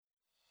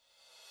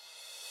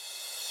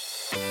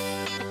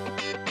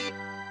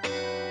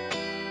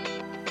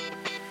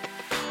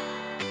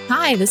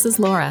Hi, this is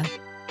Laura.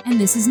 And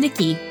this is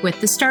Nikki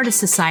with the Stardust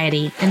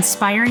Society,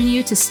 inspiring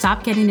you to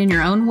stop getting in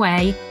your own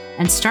way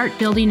and start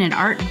building an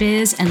art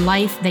biz and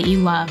life that you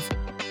love.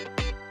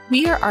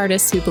 We are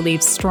artists who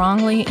believe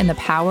strongly in the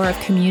power of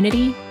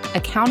community,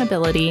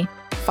 accountability,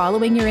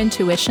 following your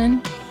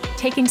intuition,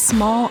 taking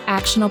small,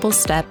 actionable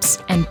steps,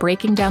 and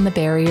breaking down the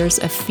barriers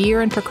of fear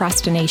and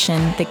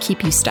procrastination that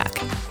keep you stuck.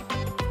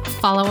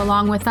 Follow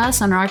along with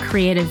us on our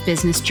creative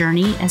business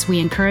journey as we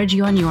encourage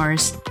you on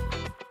yours.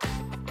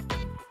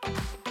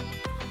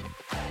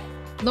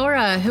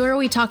 Laura, who are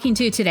we talking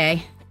to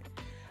today?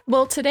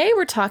 Well, today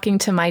we're talking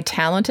to my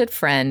talented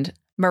friend,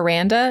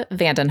 Miranda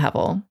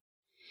Vandenheuvel.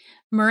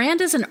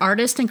 Miranda's an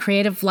artist and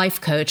creative life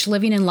coach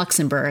living in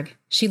Luxembourg.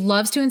 She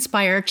loves to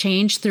inspire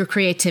change through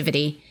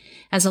creativity.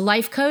 As a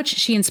life coach,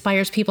 she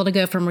inspires people to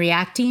go from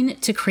reacting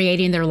to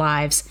creating their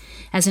lives.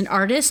 As an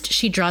artist,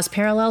 she draws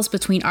parallels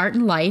between art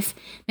and life,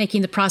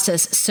 making the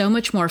process so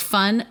much more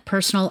fun,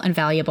 personal, and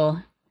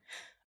valuable.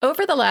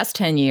 Over the last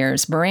 10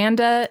 years,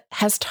 Miranda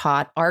has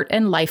taught art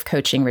and life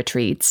coaching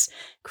retreats,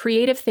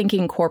 creative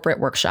thinking corporate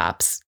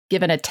workshops,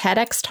 given a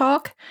TEDx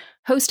talk,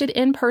 hosted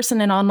in-person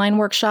and online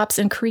workshops,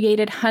 and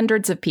created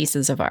hundreds of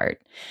pieces of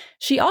art.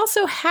 She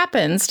also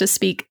happens to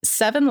speak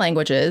 7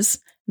 languages,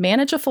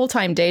 manage a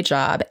full-time day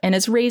job, and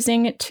is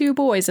raising 2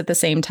 boys at the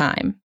same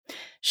time.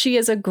 She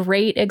is a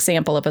great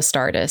example of a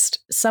Stardust,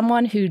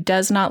 someone who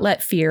does not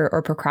let fear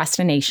or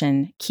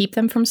procrastination keep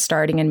them from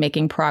starting and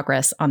making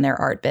progress on their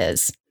art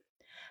biz.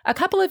 A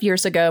couple of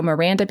years ago,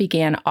 Miranda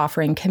began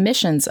offering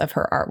commissions of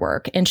her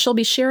artwork, and she'll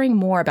be sharing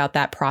more about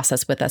that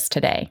process with us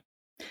today.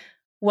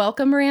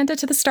 Welcome, Miranda,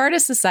 to the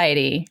Stardust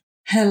Society.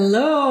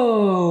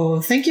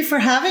 Hello. Thank you for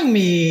having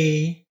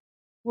me.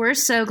 We're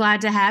so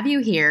glad to have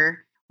you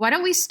here. Why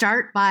don't we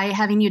start by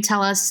having you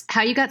tell us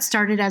how you got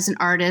started as an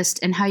artist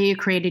and how you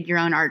created your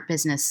own art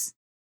business?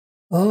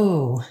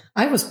 Oh,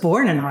 I was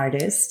born an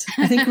artist.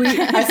 I think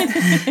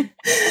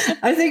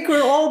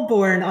we're all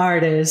born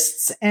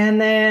artists. And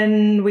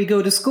then we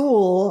go to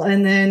school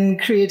and then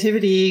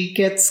creativity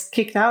gets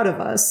kicked out of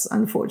us,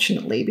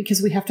 unfortunately,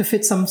 because we have to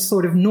fit some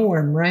sort of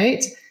norm,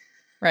 right?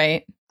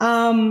 Right.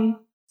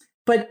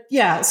 But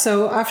yeah,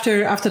 so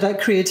after that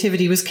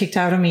creativity was kicked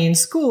out of me in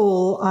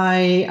school,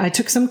 I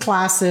took some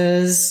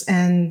classes,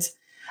 and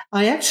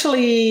I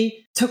actually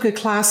took a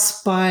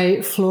class by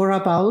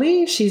Flora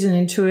Bowley. She's an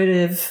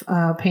intuitive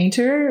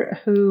painter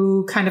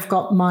who kind of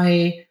got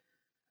my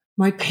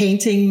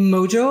painting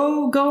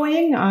mojo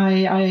going.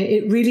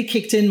 It really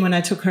kicked in when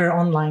I took her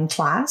online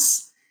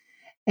class.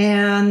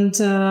 And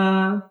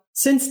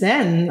since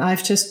then,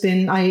 I've just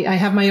been, I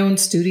have my own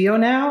studio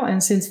now.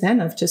 And since then,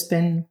 I've just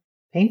been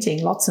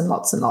painting lots and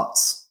lots and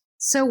lots.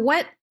 So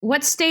what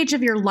stage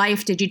of your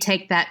life did you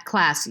take that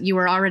class? You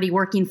were already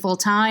working full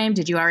time?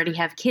 Did you already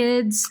have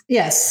kids?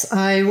 Yes,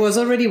 I was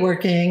already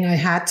working. I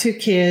had 2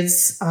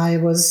 kids. I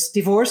was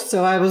divorced,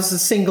 so I was a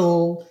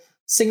single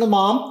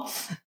mom.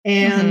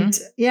 And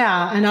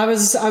and I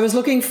was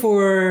looking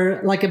for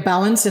like a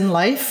balance in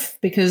life,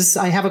 because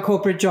I have a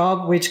corporate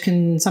job, which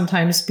can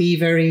sometimes be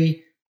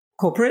very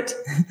corporate.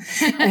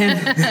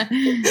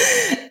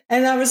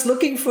 And I was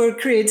looking for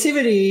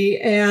creativity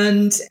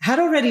and had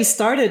already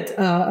started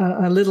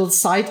a little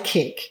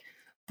sidekick,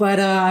 but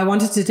I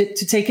wanted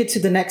to take it to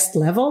the next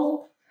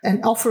level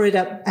and offer it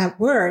at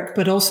work,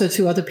 but also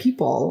to other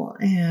people.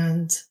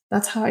 And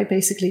that's how I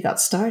basically got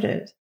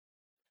started.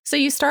 So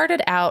you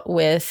started out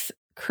with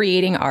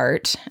creating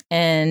art,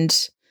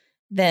 and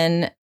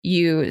then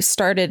you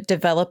started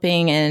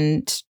developing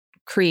and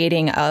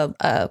creating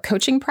a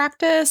coaching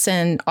practice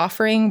and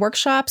offering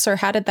workshops, or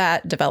how did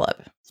that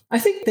develop? I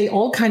think they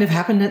all kind of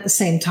happened at the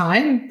same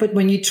time. But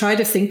when you try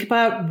to think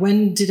about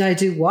when did I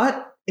do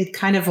what, it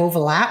kind of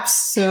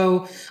overlaps.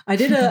 So I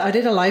did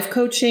a life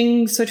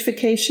coaching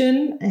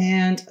certification,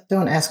 and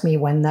don't ask me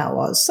when that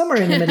was.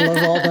 Somewhere in the middle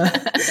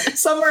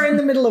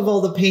of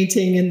all the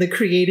painting and the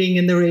creating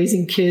and the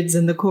raising kids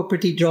and the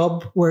corporate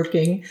job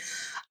working.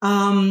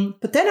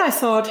 But then I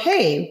thought,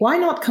 hey, why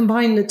not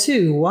combine the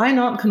two? Why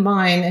not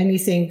combine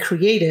anything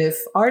creative,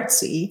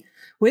 artsy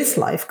with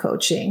life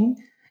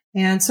coaching?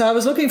 And so I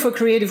was looking for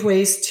creative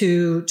ways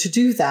to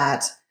do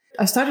that.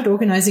 I started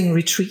organizing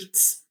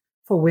retreats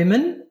for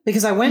women,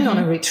 because I went on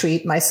a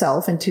retreat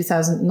myself in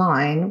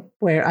 2009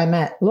 where I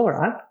met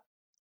Laura.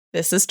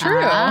 This is true.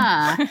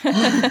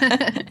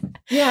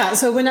 Yeah.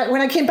 So when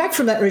I came back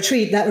from that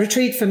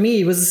retreat for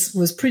me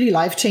was pretty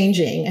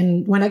life-changing.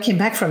 And when I came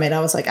back from it, I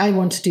was like, I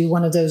want to do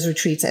one of those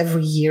retreats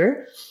every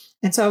year.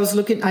 And so I was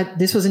looking at,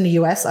 this was in the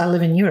US. I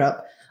live in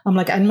Europe. I'm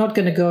like, I'm not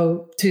going to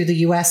go to the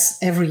US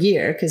every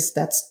year because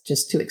that's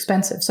just too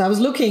expensive. So I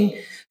was looking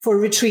for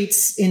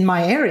retreats in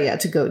my area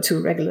to go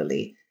to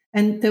regularly.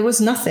 And there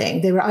was nothing.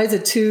 They were either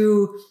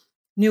too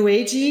new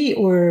agey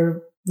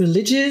or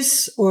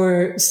religious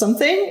or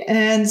something.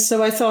 And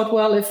so I thought,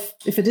 well, if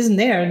it isn't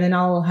there, then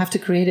I'll have to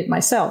create it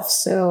myself.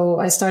 So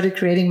I started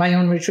creating my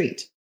own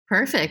retreat.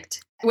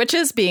 Perfect. Which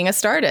is being a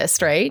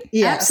Stardust, right?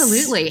 Yes.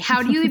 Absolutely.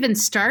 How do you even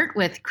start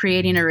with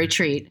creating a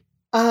retreat?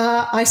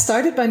 I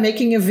started by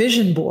making a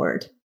vision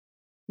board.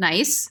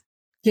 Nice.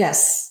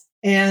 Yes.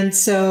 And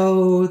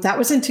so that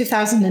was in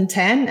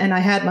 2010. And I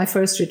had my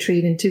first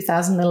retreat in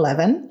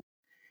 2011.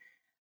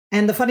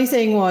 And the funny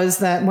thing was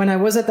that when I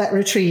was at that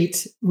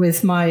retreat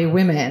with my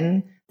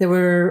women, there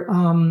were,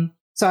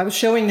 so I was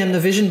showing them the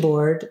vision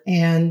board,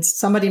 and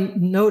somebody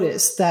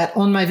noticed that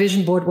on my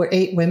vision board were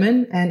 8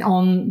 women and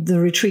on the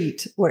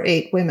retreat were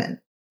 8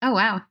 women. Oh,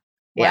 wow.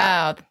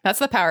 Yeah. Wow. That's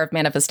the power of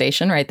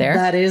manifestation right there.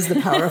 That is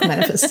the power of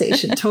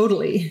manifestation.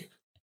 Totally.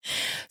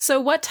 So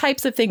what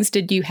types of things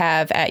did you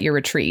have at your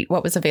retreat?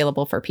 What was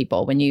available for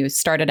people when you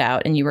started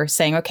out and you were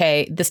saying,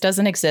 okay, this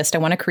doesn't exist, I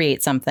want to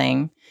create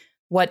something?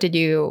 What did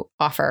you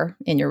offer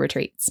in your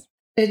retreats?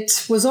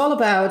 It was all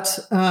about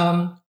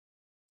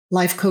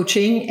life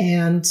coaching.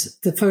 And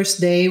the first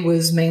day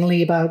was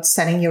mainly about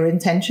setting your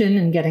intention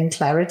and getting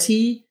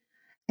clarity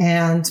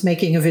and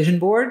making a vision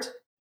board.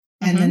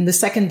 And then the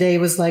second day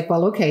was like,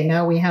 well, okay,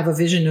 now we have a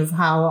vision of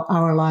how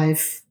our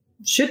life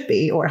should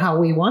be or how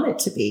we want it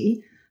to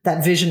be,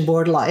 that vision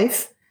board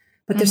life.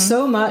 But there's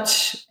so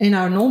much in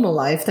our normal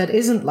life that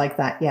isn't like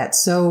that yet.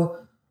 So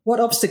what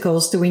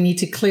obstacles do we need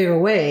to clear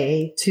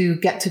away to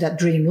get to that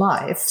dream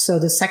life? So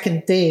the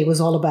second day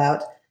was all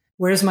about,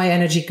 where's my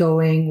energy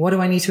going? What do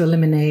I need to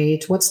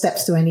eliminate? What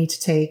steps do I need to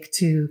take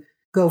to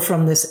go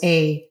from this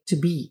A to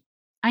B?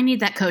 I need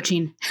that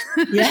coaching.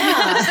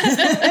 Yeah.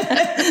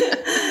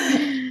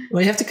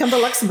 Well, you have to come to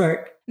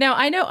Luxembourg. Now,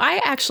 I know I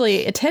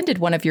actually attended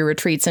one of your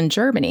retreats in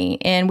Germany,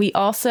 and we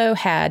also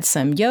had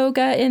some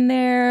yoga in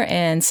there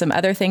and some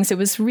other things. It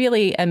was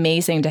really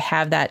amazing to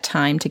have that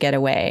time to get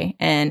away.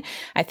 And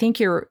I think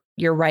you're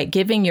right.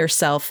 Giving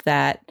yourself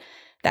that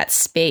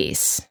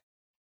space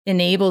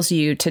enables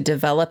you to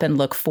develop and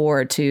look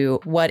forward to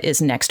what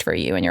is next for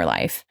you in your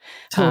life.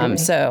 Totally.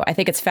 So I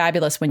think it's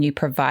fabulous when you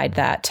provide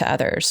that to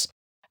others.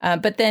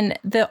 But then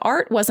the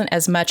art wasn't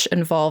as much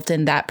involved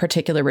in that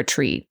particular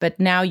retreat. But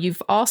now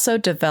you've also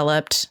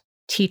developed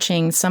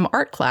teaching some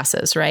art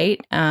classes, right?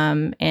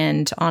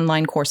 And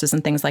online courses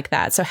and things like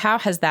that. So how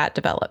has that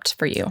developed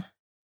for you?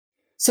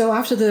 So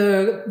after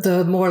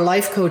the more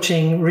life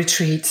coaching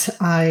retreat,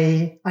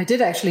 I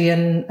did actually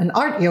an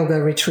art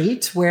yoga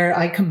retreat where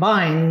I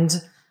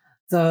combined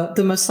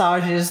the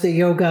massages, the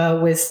yoga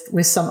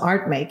with some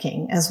art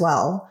making as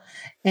well.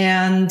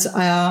 And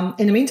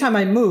in the meantime,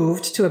 I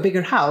moved to a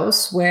bigger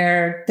house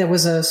where there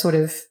was a sort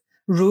of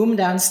room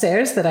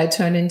downstairs that I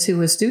turned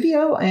into a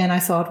studio. And I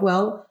thought,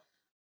 well,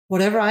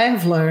 whatever I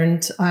have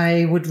learned,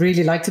 I would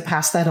really like to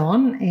pass that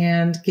on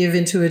and give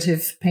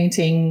intuitive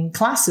painting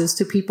classes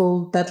to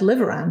people that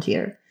live around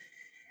here.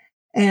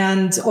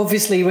 And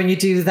obviously, when you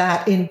do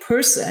that in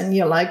person,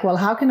 you're like, well,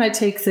 how can I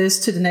take this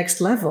to the next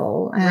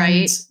level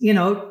and,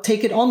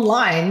 take it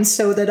online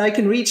so that I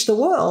can reach the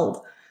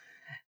world?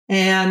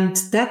 And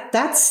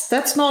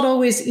that's not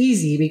always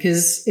easy,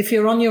 because if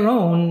you're on your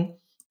own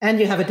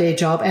and you have a day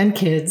job and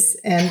kids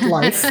and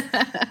life,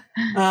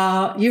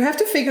 you have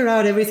to figure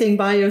out everything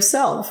by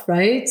yourself,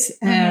 right?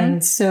 Mm-hmm.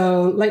 And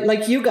so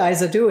like you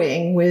guys are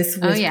doing with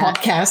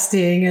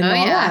podcasting and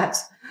all that.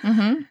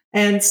 Mm-hmm.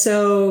 And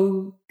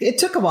so it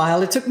took a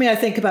while. It took me, I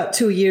think, about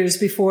 2 years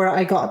before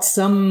I got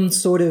some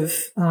sort of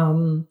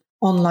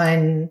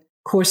online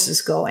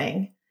courses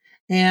going.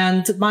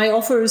 And my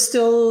offer is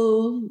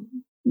still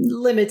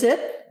limited,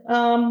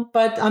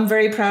 but I'm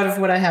very proud of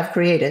what I have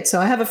created. So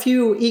I have a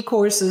few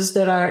e-courses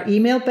that are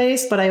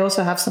email-based, but I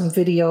also have some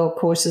video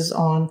courses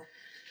on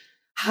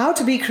how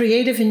to be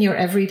creative in your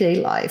everyday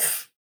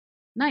life.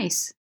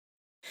 Nice.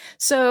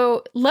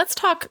 So let's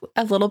talk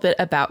a little bit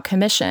about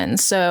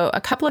commissions. So a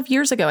couple of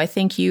years ago, I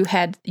think you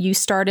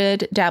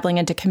started dabbling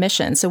into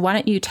commissions. So why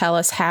don't you tell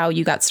us how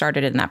you got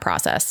started in that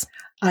process?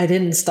 I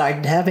didn't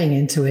start dabbing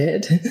into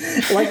it.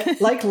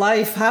 like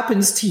life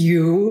happens to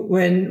you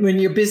when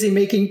you're busy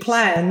making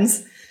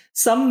plans.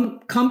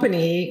 Some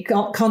company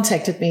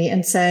contacted me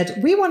and said,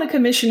 we want to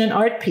commission an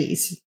art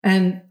piece.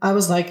 And I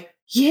was like,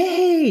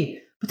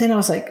 yay. But then I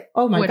was like,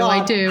 oh my God,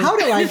 what do I do? How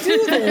do I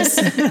do this?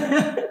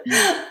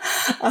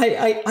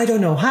 I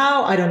don't know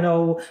how, I don't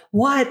know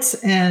what.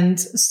 And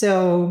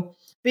so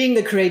being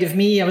the creative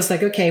me, I was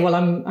like, okay, well,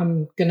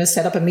 I'm going to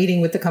set up a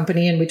meeting with the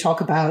company and we talk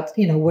about,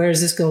 where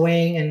is this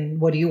going and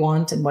what do you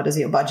want and what is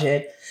your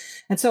budget?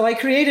 And so I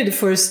created the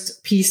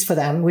first piece for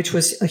them, which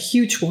was a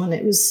huge one.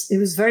 It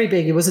was very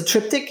big. It was a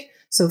triptych.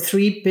 So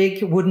 3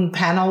 big wooden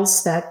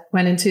panels that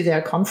went into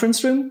their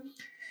conference room.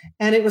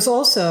 And it was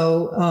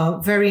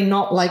also very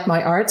not like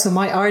my art. So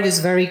my art is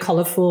very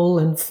colorful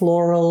and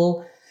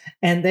floral.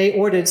 And they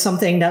ordered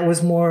something that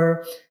was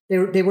more,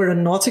 they were a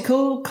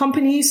nautical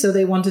company. So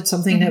they wanted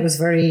something that was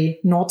very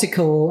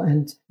nautical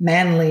and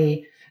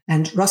manly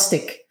and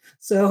rustic.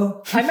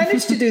 So I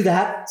managed to do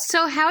that.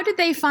 So how did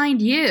they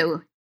find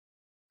you?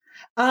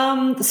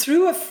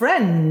 Through a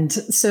friend.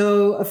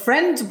 So a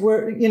friend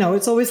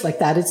it's always like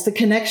that. It's the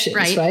connections,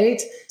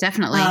 right?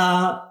 Definitely.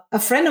 A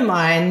friend of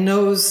mine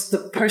knows the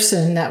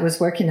person that was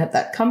working at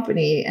that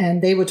company,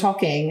 and they were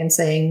talking and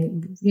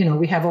saying,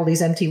 we have all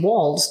these empty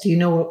walls. Do you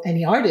know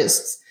any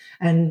artists?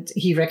 And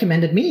he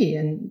recommended me.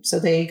 And so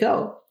there you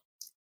go.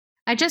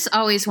 I just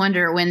always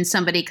wonder when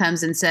somebody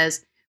comes and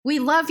says, we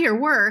love your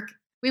work,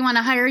 we want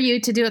to hire you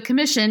to do a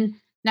commission.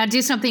 Now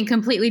do something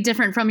completely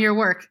different from your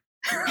work.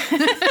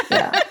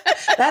 Yeah.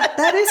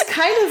 That is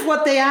kind of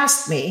what they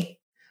asked me.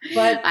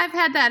 But I've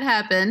had that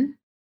happen.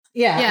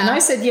 Yeah. And I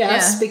said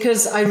yes,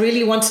 because I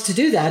really wanted to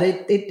do that.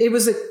 It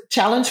was a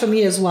challenge for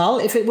me as well.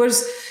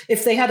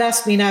 If they had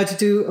asked me now to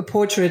do a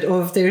portrait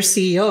of their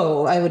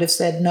CEO, I would have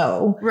said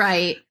no.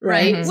 Right.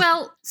 Mm-hmm.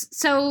 Well,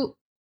 so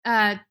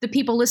the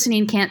people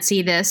listening can't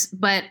see this,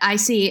 but I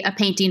see a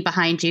painting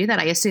behind you that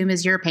I assume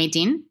is your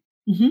painting.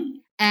 Mm-hmm.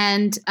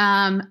 And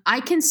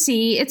I can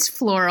see it's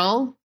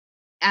floral,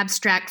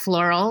 abstract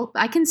floral.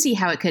 I can see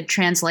how it could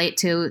translate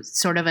to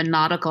sort of a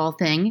nautical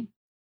thing.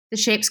 The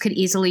shapes could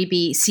easily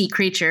be sea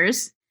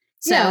creatures.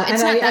 So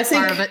it's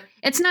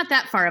not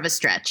that far of a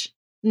stretch.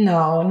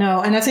 No.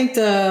 And I think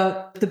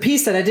the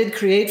piece that I did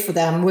create for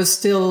them was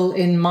still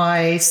in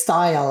my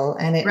style,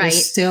 and it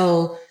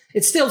still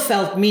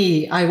felt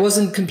me. I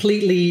wasn't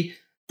completely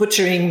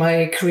butchering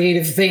my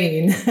creative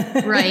vein.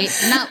 Right.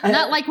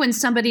 Not like when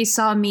somebody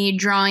saw me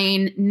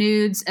drawing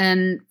nudes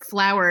and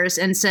flowers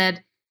and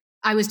said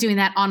I was doing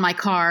that on my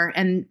car,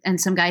 and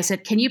some guy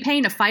said, "Can you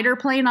paint a fighter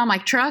plane on my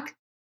truck?"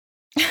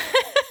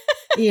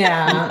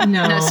 Yeah,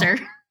 no. No, sir.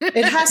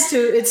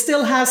 It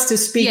still has to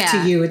speak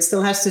to you. It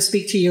still has to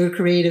speak to your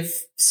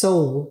creative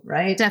soul,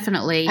 right?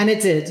 Definitely. And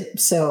it did.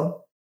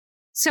 So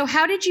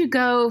how did you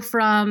go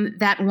from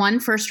that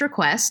one first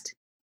request?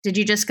 Did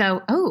you just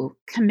go, oh,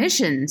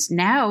 commissions?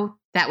 Now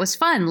that was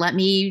fun. Let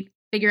me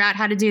figure out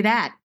how to do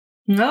that.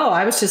 No,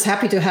 I was just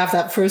happy to have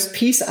that first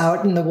piece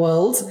out in the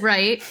world.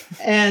 Right.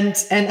 And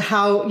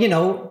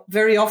how,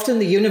 very often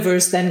the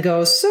universe then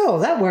goes, so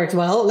that worked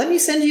well. Let me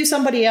send you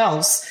somebody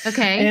else.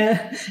 Okay.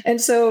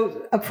 And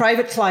so a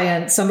private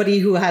client, somebody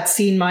who had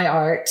seen my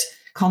art,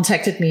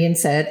 contacted me and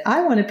said,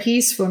 I want a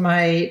piece for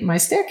my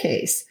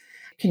staircase.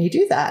 Can you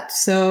do that?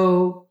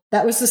 So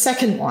that was the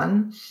second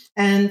one.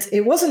 And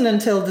it wasn't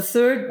until the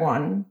third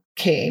one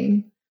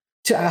came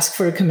to ask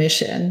for a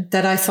commission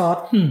that I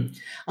thought,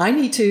 I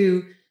need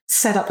to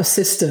set up a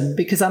system,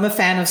 because I'm a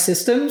fan of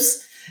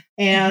systems.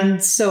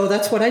 And so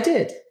that's what I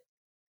did.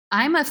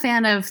 I'm a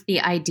fan of the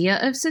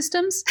idea of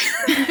systems.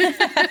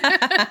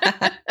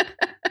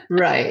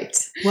 Right.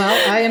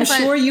 Well, I am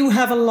sure you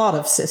have a lot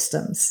of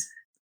systems.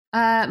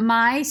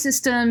 My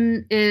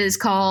system is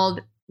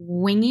called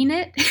Winging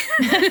It.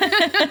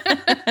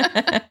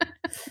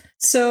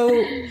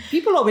 So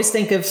people always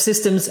think of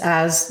systems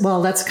as,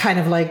 well, that's kind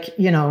of like,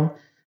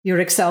 your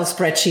Excel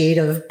spreadsheet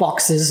of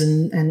boxes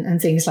and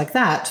things like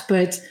that.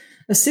 But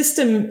a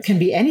system can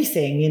be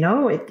anything,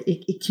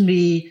 it can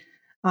be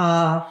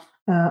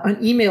an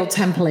email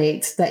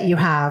template that you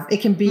have.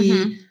 It can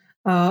be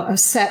a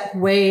set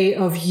way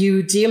of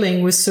you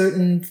dealing with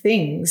certain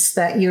things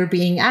that you're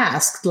being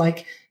asked.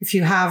 Like if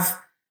you have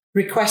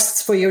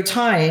requests for your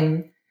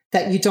time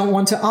that you don't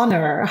want to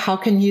honor, how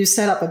can you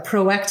set up a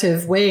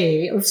proactive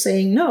way of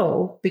saying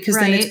no? Because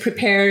then it's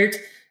prepared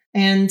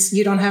and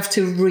you don't have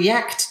to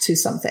react to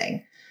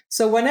something.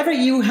 So whenever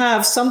you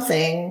have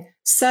something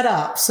set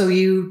up so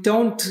you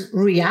don't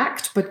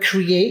react, but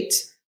create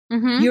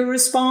your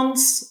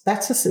response,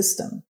 that's a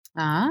system.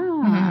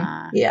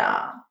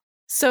 Yeah.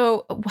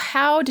 So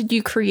how did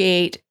you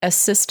create a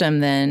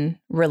system then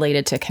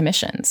related to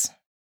commissions?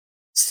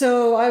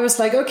 So I was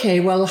like,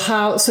 okay, well,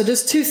 so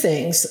there's two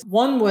things.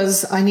 One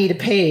was I need a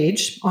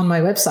page on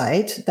my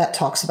website that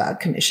talks about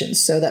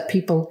commissions so that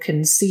people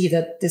can see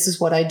that this is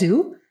what I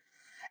do.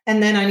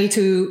 And then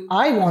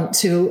I want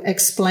to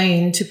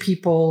explain to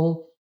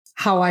people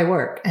how I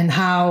work and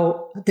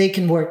how they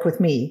can work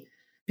with me.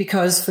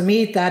 Because for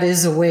me, that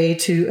is a way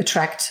to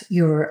attract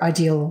your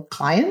ideal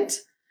client.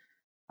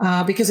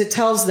 Because it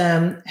tells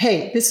them,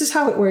 hey, this is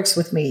how it works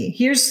with me.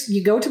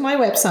 You go to my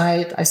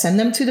website, I send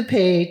them to the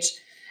page,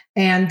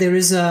 and there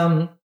is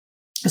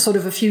sort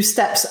of a few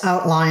steps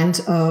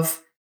outlined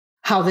of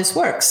how this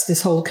works,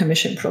 this whole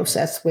commission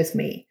process with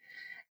me.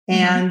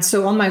 And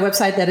so on my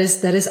website, that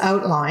is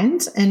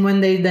outlined. And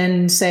when they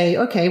then say,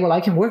 okay, well,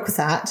 I can work with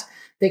that,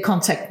 they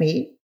contact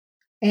me.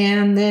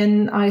 And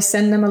then I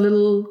send them a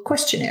little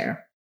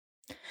questionnaire.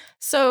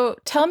 So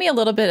tell me a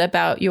little bit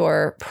about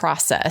your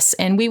process.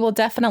 And we will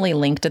definitely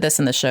link to this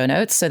in the show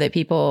notes so that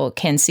people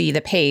can see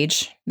the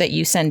page that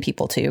you send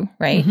people to,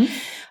 right?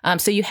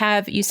 So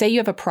you say you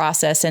have a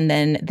process and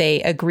then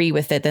they agree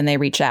with it, then they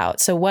reach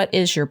out. So what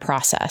is your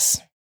process?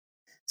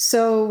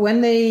 So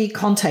when they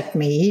contact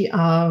me,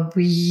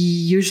 we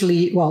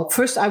usually,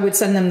 first I would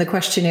send them the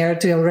questionnaire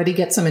to already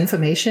get some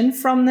information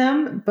from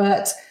them.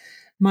 But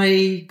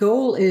my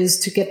goal is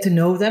to get to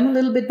know them a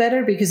little bit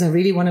better, because I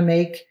really want to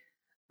make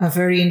a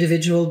very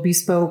individual,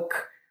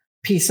 bespoke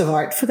piece of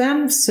art for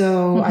them.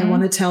 So I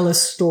want to tell a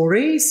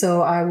story.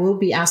 So I will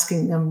be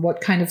asking them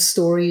what kind of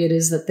story it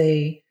is that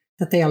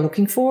they are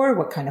looking for,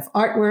 what kind of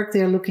artwork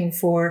they're looking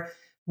for,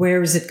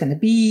 where is it going to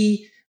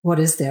be, what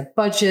is their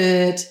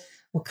budget,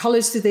 what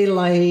colors do they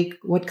like,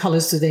 what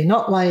colors do they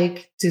not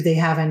like, do they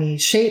have any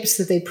shapes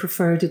that they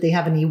prefer, do they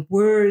have any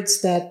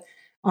words that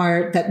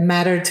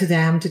matter to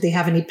them, do they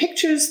have any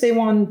pictures they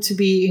want to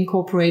be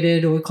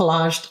incorporated or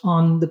collaged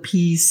on the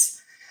piece.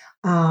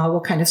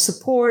 what kind of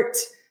support,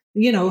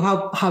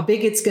 how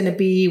big it's going to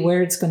be,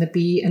 where it's going to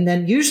be. And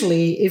then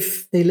usually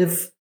if they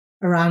live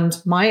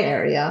around my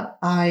area,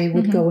 I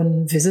would go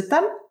and visit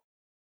them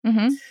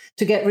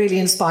to get really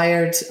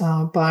inspired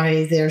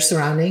by their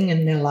surrounding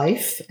and their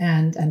life,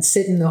 and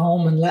sit in the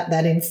home and let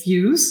that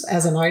infuse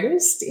as an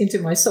artist into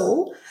my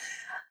soul.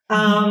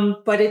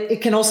 But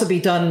it can also be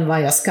done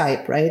via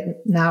Skype, right?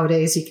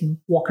 Nowadays, you can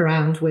walk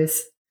around with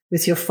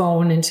your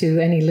phone into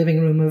any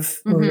living room of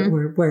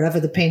or wherever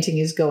the painting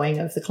is going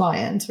of the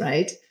client,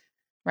 right?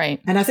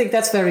 Right. And I think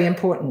that's very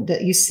important,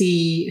 that you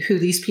see who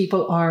these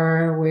people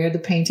are, where the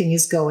painting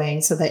is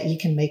going, so that you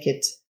can make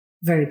it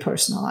very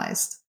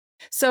personalized.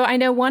 So I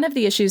know one of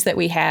the issues that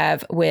we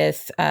have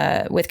with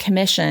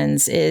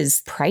commissions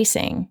is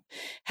pricing.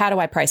 How do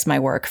I price my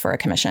work for a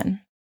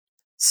commission?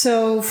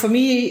 So for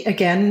me,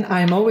 again,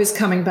 I'm always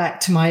coming back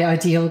to my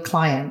ideal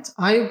client.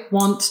 I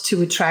want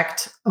to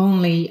attract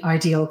only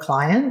ideal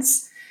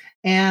clients.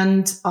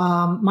 And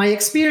my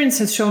experience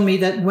has shown me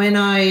that when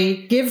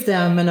I give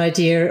them an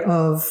idea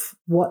of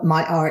what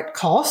my art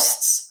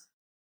costs,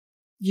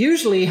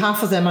 usually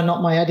half of them are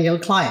not my ideal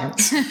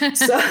clients.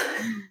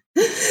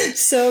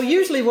 So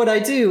usually what I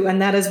do,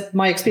 and that is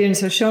my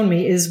experience has shown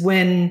me, is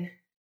when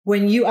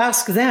you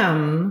ask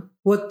them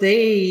what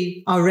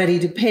they are ready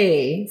to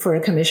pay for a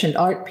commissioned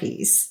art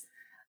piece,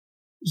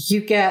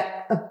 you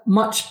get a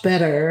much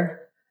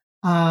better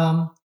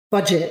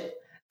budget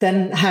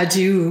than had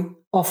you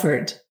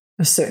offered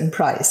a certain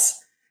price.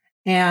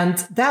 And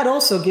that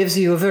also gives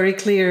you a very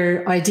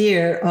clear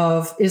idea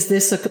of, is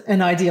this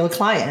an ideal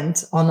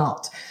client or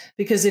not?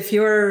 Because if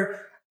your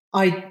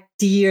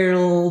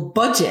ideal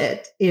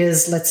budget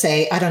is, let's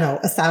say, I don't know,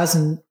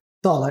 $1,000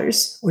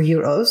 or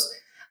euros,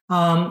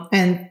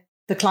 and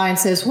the client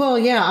says, well,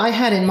 yeah, I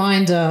had in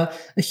mind a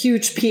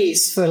huge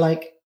piece for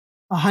like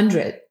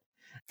 100.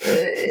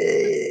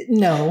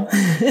 No.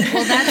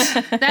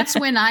 Well, that's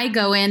when I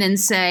go in and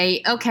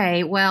say,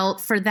 okay, well,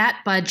 for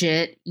that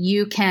budget,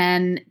 you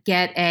can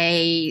get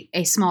a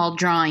small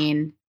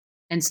drawing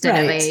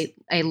instead of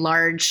a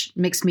large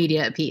mixed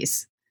media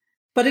piece.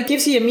 But it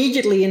gives you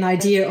immediately an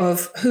idea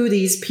of who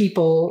these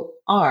people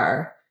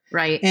are.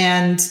 Right.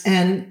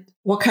 And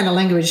what kind of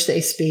language they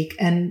speak,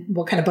 and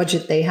what kind of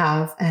budget they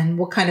have, and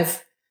what kind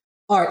of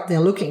art they're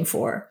looking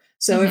for.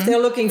 So if they're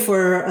looking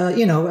for,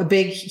 a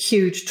big,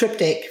 huge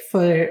triptych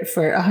for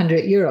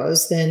 100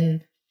 euros,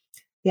 then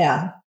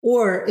yeah.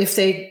 Or if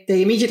they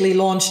immediately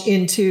launch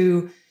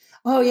into,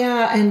 oh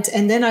yeah,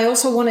 and then I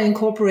also want to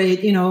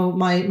incorporate,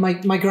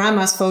 my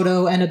grandma's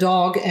photo and a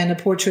dog and a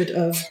portrait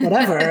of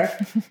whatever.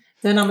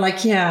 Then I'm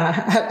like,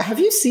 yeah, have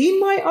you seen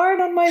my art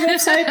on my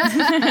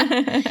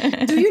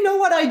website? Do you know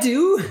what I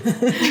do?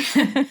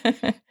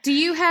 Do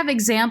you have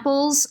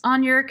examples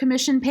on your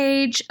commission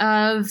page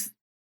of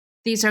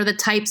these are the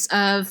types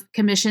of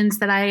commissions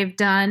that I've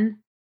done,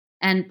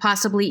 and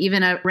possibly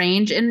even a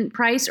range in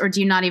price? Or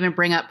do you not even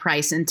bring up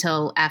price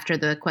until after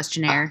the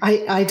questionnaire?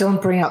 I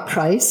don't bring up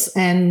price,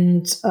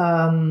 and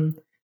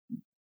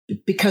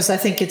because I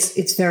think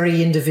it's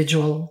very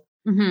individual,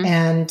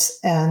 and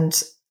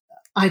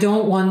I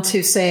don't want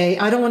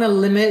to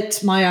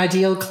limit my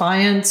ideal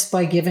clients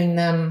by giving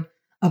them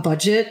a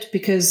budget,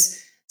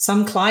 because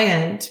some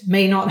client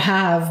may not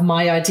have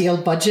my ideal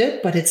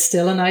budget, but it's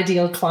still an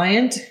ideal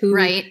client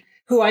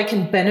who I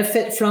can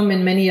benefit from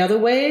in many other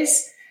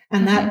ways.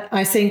 And that,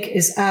 I think,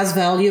 is as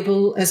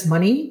valuable as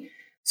money.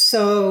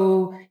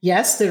 So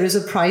yes, there is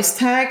a price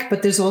tag,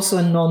 but there's also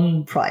a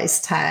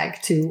non-price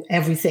tag to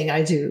everything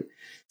I do.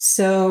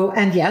 So,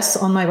 and yes,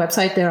 on my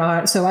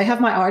website so I have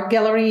my art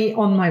gallery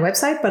on my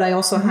website, but I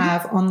also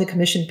have on the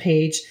commission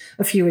page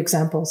a few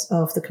examples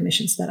of the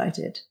commissions that I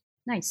did.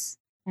 Nice.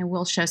 And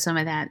we'll show some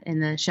of that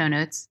in the show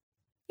notes.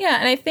 Yeah.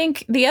 And I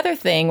think the other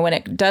thing when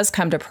it does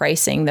come to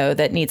pricing, though,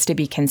 that needs to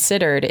be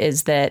considered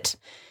is that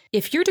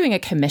if you're doing a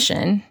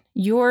commission,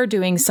 you're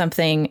doing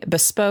something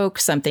bespoke,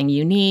 something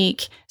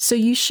unique. So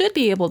you should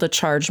be able to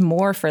charge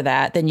more for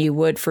that than you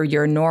would for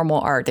your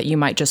normal art that you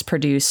might just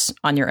produce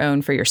on your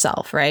own for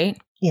yourself, right?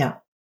 Yeah.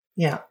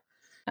 Yeah.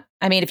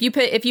 I mean, if you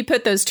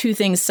put those two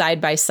things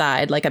side by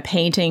side, like a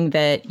painting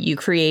that you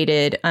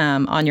created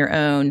on your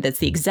own, that's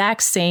the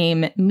exact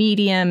same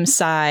medium,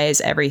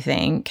 size,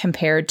 everything,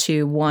 compared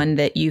to one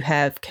that you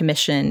have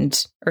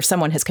commissioned or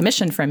someone has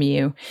commissioned from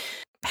you,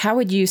 how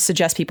would you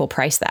suggest people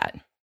price that?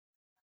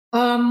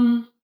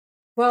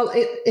 Well,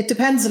 it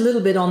depends a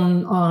little bit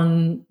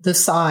on the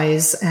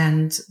size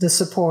and the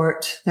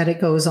support that it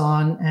goes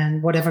on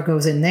and whatever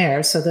goes in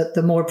there. So that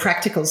the more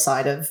practical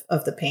side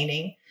of the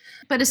painting.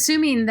 But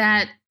assuming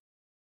that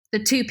the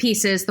two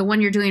pieces, the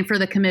one you're doing for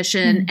the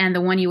commission and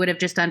the one you would have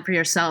just done for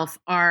yourself,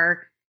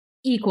 are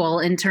equal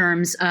in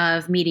terms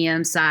of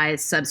medium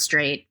size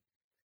substrate,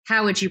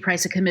 how would you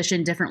price a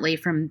commission differently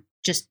from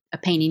just a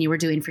painting you were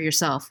doing for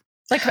yourself?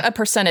 Like a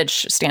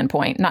percentage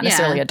standpoint, not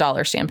necessarily a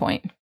dollar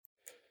standpoint.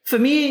 For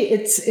me,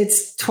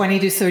 it's 20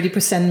 to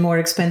 30% more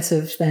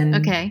expensive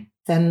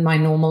than my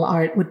normal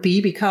art would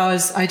be,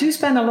 because I do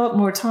spend a lot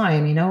more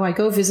time. I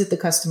go visit the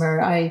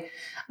customer. I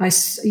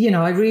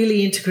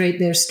really integrate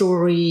their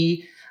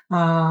story.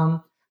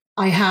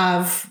 I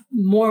have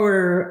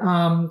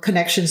more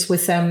connections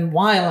with them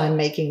while I'm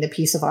making the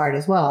piece of art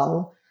as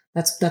well.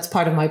 That's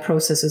part of my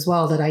process as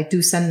well, that I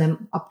do send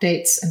them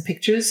updates and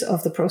pictures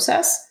of the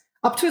process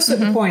up to a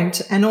certain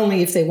point, and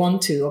only if they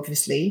want to,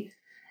 obviously.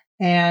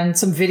 And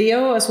some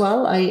video as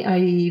well.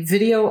 I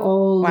video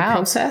all the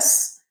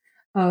process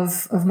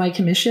of my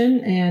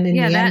commission. And in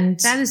the end,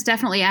 that is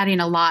definitely adding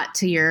a lot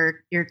to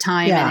your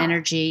time and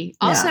energy.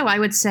 Also, I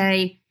would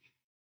say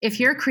if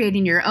you're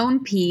creating your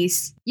own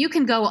piece, you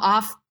can go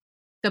off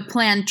the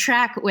planned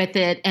track with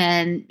it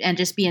and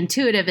just be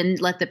intuitive and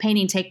let the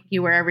painting take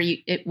you wherever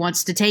it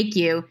wants to take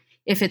you.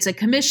 If it's a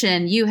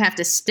commission, you have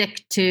to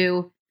stick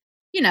to,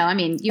 you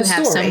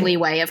have some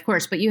leeway, of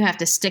course, but you have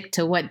to stick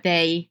to what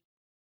their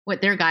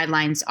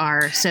guidelines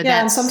are. So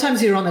and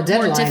sometimes you're on a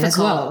deadline as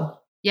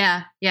well.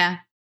 Yeah.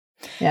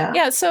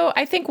 Yeah. So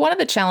I think one of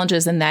the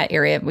challenges in that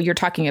area, when you're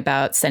talking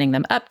about sending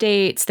them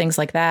updates, things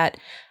like that,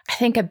 I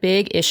think a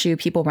big issue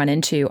people run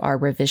into are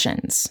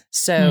revisions.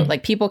 So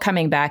like people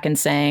coming back and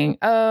saying,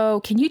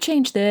 oh, can you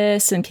change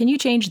this? And can you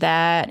change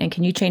that? And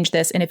can you change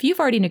this? And if you've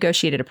already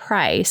negotiated a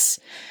price,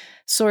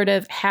 sort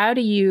of how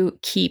do you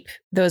keep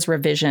those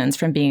revisions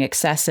from being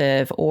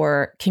excessive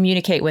or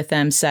communicate with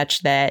them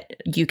such that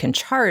you can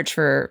charge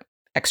for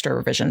extra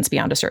revisions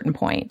beyond a certain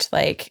point?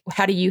 Like,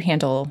 how do you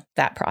handle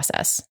that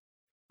process?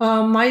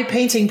 My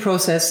painting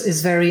process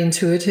is very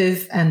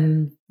intuitive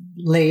and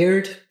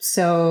layered.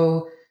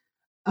 So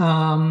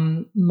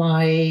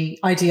my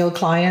ideal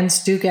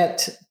clients do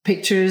get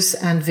pictures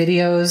and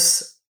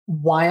videos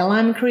while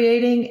I'm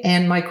creating,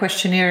 and my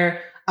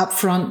questionnaire up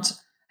front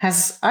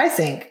has, I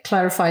think,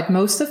 clarified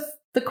most of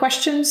the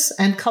questions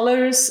and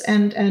colors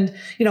and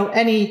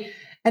any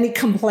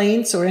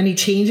complaints or any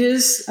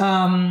changes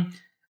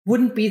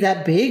wouldn't be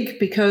that big,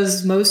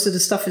 because most of the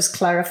stuff is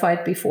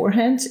clarified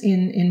beforehand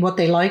in what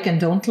they like and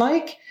don't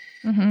like.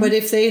 But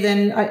if they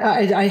then,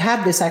 I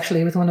had this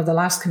actually with one of the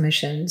last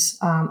commissions.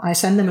 I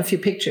send them a few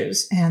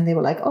pictures and they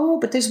were like, oh,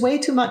 but there's way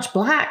too much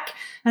black.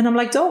 And I'm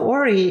like, don't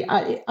worry,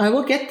 I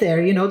will get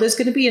there. There's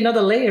going to be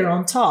another layer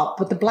on top,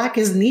 but the black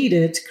is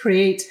needed to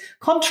create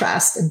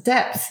contrast and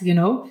depth,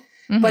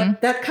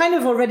 But that kind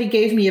of already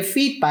gave me a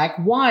feedback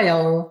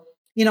while,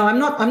 I'm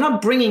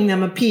not bringing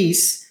them a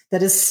piece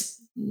that is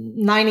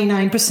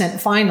 99%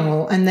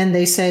 final. And then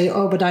they say,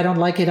 oh, but I don't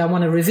like it, I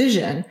want a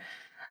revision.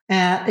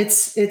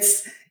 It's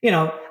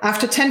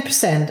after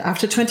 10%,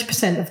 after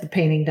 20% of the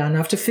painting done,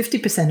 after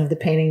 50% of the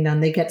painting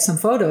done, they get some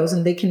photos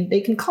and they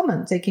can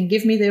comment, they can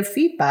give me their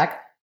feedback.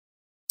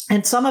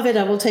 And some of it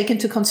I will take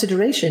into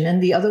consideration.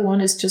 And the other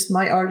one is just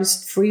my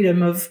artist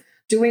freedom of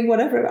doing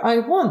whatever I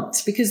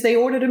want, because they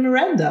ordered a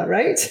Miranda,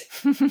 right?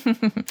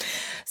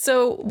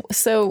 So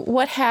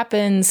what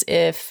happens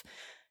if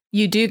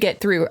you do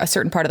get through a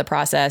certain part of the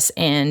process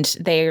and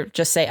they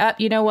just say,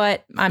 you know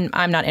what,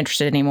 I'm not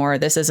interested anymore.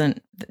 This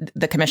isn't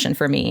the commission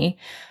for me.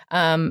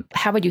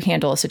 How would you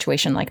handle a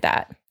situation like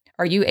that?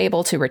 Are you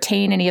able to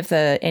retain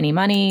any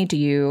money? Do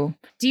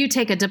you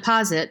take a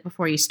deposit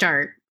before you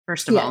start,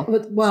 first of all?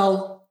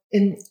 Well,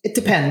 it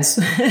depends.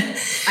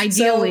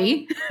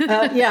 Ideally.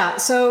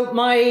 So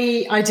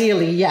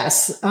ideally,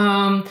 yes.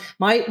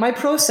 My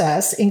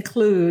process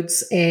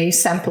includes a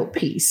sample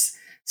piece.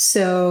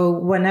 So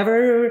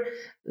whenever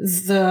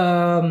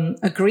the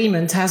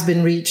agreement has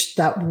been reached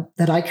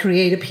that I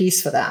create a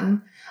piece for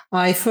them,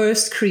 I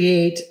first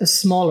create a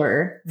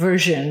smaller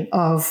version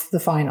of the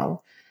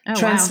final,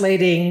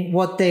 translating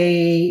what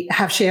they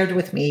have shared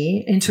with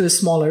me into a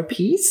smaller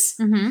piece.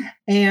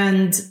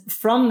 And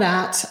from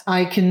that,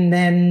 I can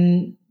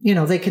then,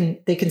 they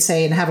can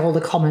say and have all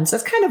the comments.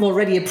 That's kind of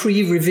already a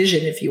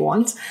pre-revision if you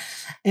want.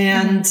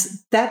 And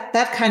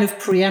that kind of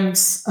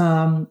preempts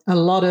a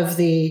lot of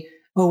the,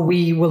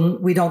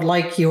 we don't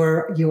like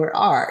your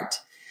art.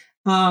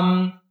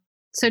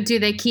 So do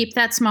they keep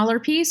that smaller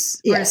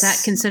piece? Or is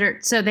that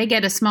considered, so they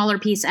get a smaller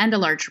piece and a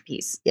larger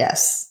piece?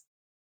 Yes.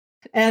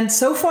 And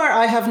so far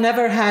I have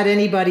never had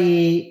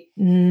anybody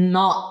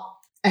not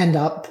end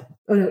up,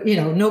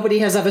 nobody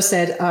has ever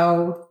said,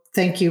 oh,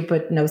 thank you,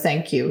 but no,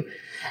 thank you.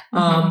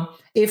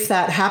 If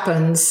that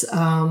happens,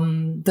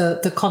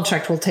 the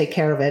contract will take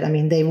care of it. I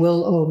mean, they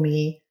will owe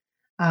me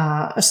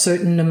a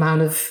certain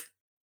amount of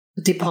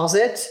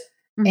deposit.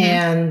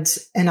 And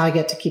I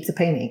get to keep the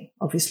painting,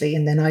 obviously.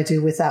 And then I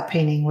do with that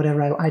painting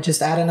whatever I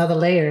just add another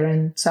layer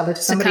and sell it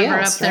to somebody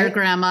else. To cover up their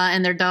grandma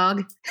and their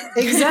dog.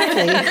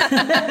 Exactly.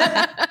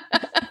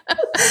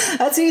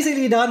 That's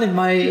easily done in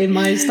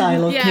my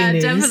style of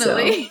painting. Yeah,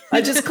 definitely. So I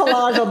just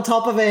collage on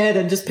top of it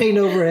and just paint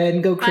over it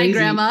and go crazy. Bye,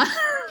 Grandma.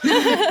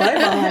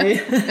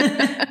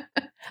 Bye-bye.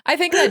 I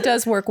think that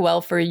does work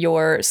well for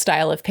your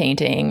style of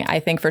painting. I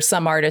think for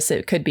some artists,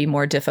 it could be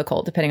more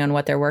difficult depending on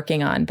what they're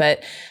working on.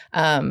 But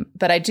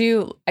I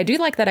do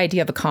like that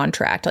idea of a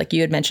contract. Like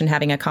you had mentioned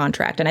having a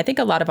contract. And I think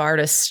a lot of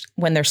artists,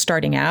 when they're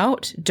starting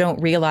out, don't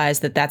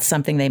realize that that's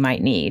something they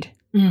might need.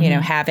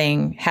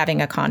 having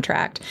a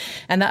contract.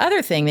 And the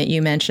other thing that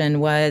you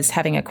mentioned was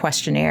having a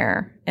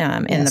questionnaire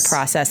in the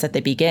process at the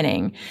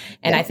beginning.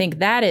 And I think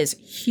that is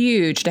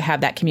huge to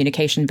have that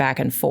communication back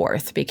and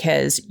forth,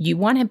 because you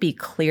want to be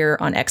clear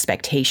on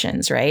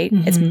expectations, right?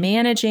 It's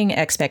managing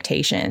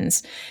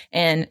expectations.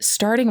 And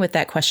starting with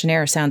that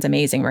questionnaire sounds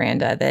amazing,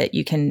 Miranda, that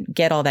you can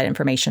get all that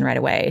information right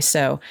away.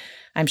 So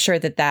I'm sure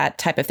that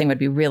type of thing would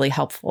be really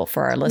helpful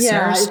for our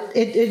listeners.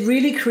 Yeah, it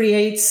really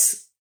creates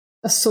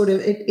a sort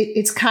of,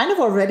 it's kind of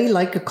already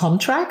like a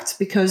contract,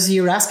 because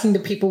you're asking the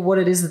people what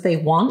it is that they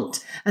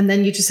want. And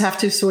then you just have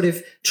to sort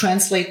of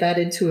translate that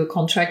into a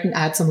contract and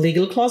add some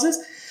legal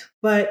clauses.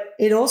 But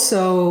it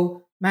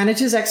also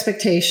manages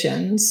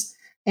expectations,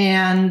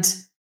 and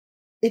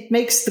it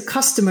makes the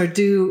customer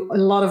do a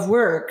lot of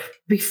work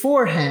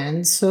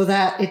beforehand so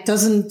that it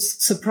doesn't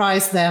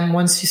surprise them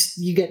once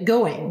you get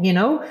going.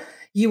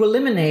 You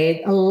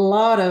eliminate a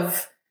lot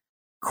of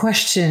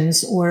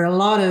questions, or a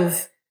lot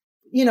of,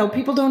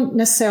 people don't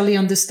necessarily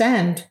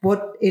understand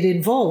what it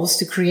involves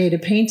to create a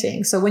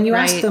painting. So when you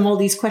ask them all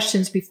these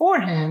questions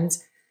beforehand,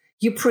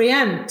 you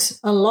preempt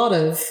a lot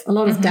of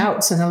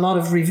doubts and a lot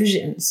of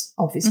revisions,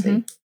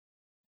 obviously.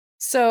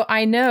 So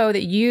I know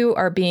that you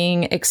are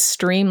being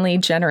extremely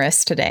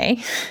generous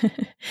today,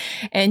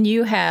 and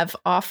you have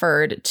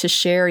offered to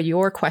share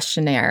your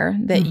questionnaire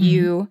that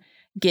you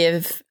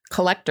give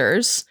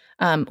collectors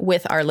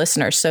with our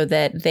listeners, so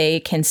that they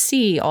can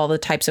see all the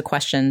types of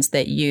questions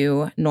that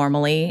you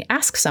normally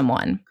ask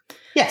someone.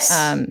 Yes.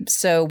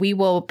 So we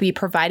will be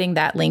providing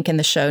that link in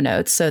the show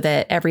notes so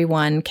that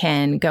everyone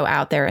can go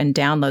out there and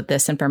download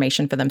this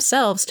information for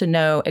themselves to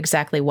know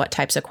exactly what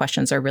types of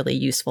questions are really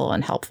useful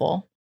and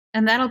helpful.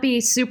 And that'll be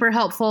super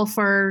helpful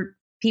for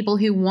people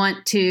who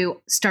want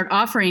to start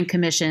offering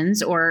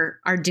commissions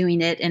or are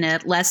doing it in a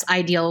less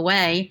ideal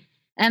way.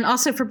 And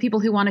also for people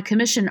who want to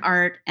commission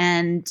art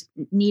and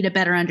need a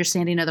better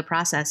understanding of the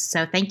process.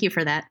 So thank you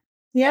for that.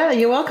 Yeah,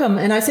 you're welcome.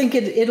 And I think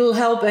it'll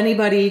help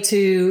anybody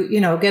to,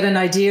 get an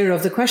idea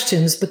of the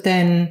questions. But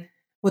then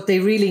what they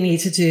really need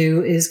to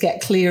do is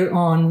get clear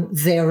on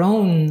their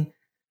own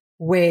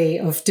way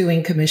of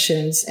doing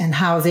commissions and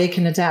how they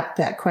can adapt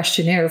that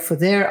questionnaire for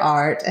their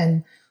art,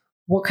 and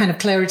what kind of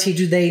clarity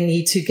do they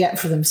need to get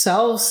for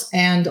themselves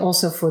and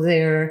also for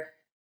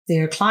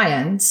their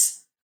clients.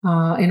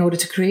 In order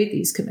to create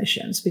these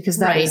commissions, because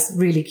that is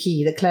really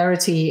key. The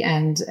clarity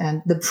and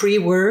the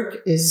pre-work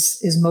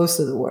is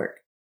most of the work.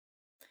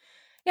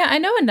 Yeah, I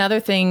know another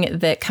thing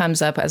that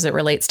comes up as it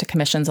relates to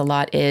commissions a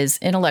lot is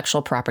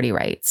intellectual property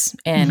rights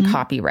and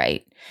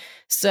copyright.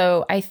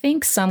 So I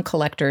think some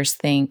collectors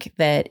think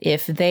that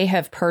if they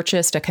have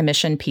purchased a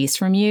commission piece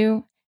from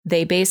you,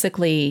 they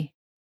basically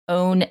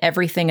own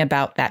everything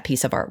about that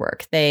piece of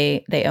artwork.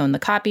 They own the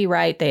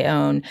copyright. They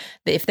own,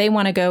 if they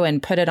want to go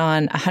and put it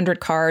on 100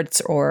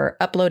 cards or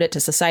upload it to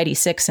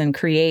Society6 and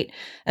create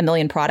 1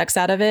 million products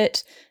out of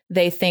it,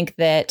 they think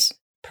that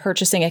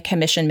purchasing a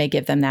commission may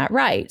give them that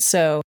right.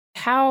 So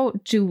how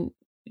do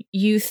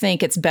you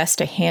think it's best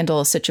to handle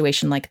a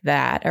situation like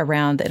that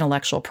around the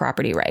intellectual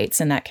property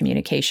rights and that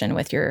communication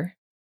with your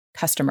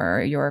customer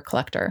or your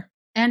collector?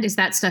 And is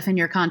that stuff in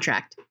your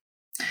contract?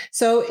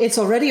 So it's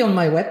already on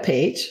my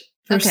webpage.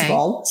 First of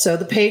all, so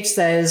the page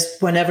says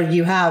whenever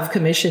you have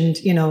commissioned,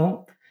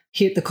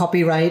 here the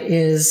copyright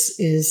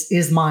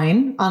is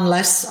mine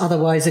unless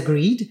otherwise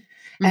agreed.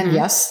 And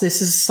yes,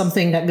 this is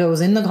something that goes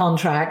in the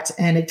contract,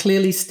 and it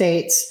clearly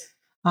states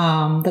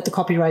that the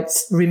copyright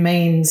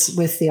remains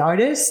with the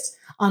artist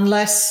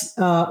unless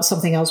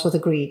something else was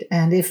agreed.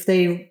 And if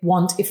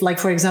like,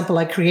 for example,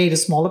 I create a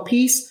smaller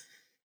piece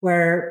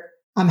where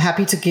I'm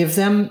happy to give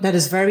them, that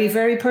is very,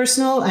 very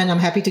personal, and I'm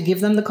happy to give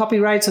them the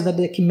copyright so that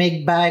they can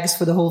make bags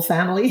for the whole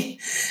family.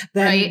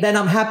 Then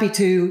I'm happy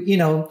to,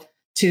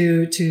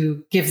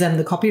 to give them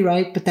the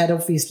copyright, but that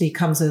obviously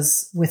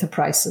comes with a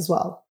price as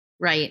well.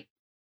 Right.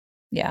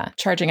 Yeah.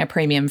 Charging a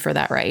premium for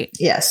that, right?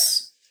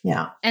 Yes.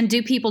 Yeah. And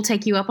do people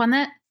take you up on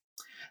that?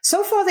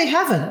 So far, they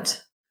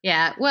haven't.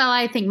 Yeah. Well,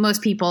 I think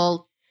most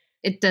people,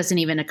 it doesn't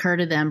even occur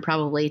to them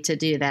probably to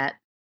do that.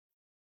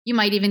 You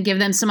might even give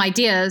them some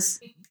ideas.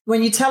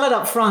 When you tell it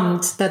up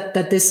front that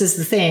this is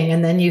the thing,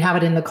 and then you have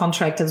it in the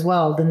contract as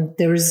well, then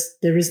there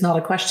is not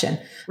a question.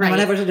 Right. And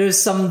whenever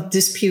there's some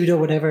dispute or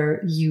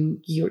whatever,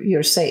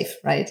 you're safe,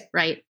 right?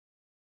 Right.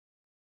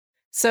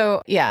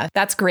 So yeah,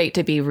 that's great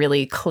to be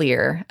really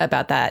clear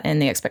about that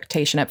and the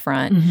expectation up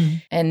front,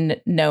 and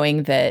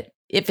knowing that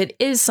if it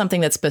is something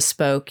that's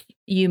bespoke,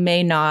 you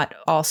may not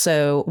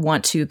also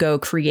want to go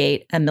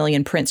create 1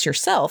 million prints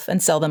yourself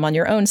and sell them on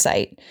your own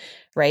site,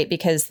 right?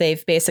 Because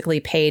they've basically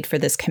paid for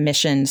this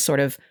commissioned sort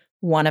of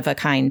one of a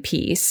kind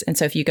piece. And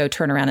so if you go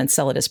turn around and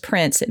sell it as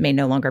prints, it may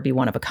no longer be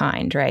one of a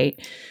kind, right?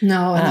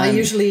 No, and I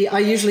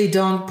usually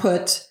don't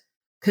put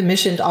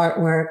commissioned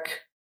artwork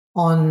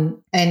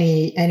on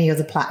any of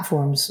the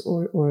platforms,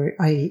 or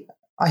I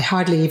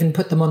hardly even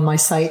put them on my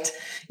site,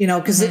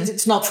 because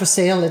it's not for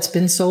sale. It's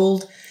been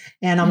sold,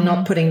 and I'm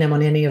not putting them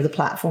on any of the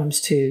platforms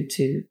to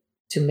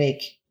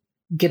make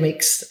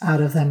gimmicks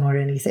out of them or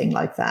anything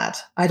like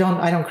that. I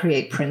don't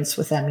create prints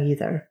with them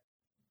either.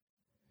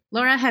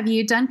 Laura, have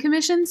you done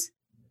commissions?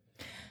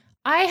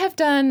 I have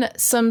done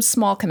some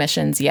small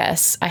commissions,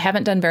 yes. I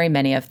haven't done very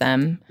many of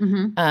them,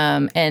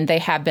 and they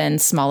have been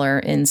smaller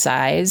in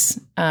size.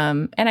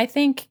 And I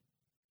think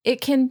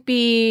it can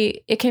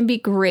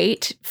be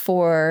great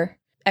for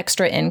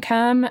extra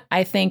income.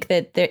 I think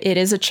that it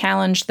is a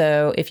challenge,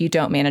 though, if you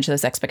don't manage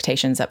those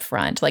expectations up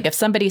front. Like if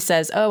somebody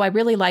says, oh, I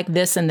really like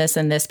this and this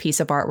and this piece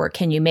of artwork.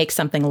 Can you make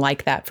something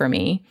like that for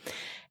me?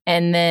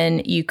 And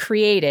then you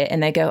create it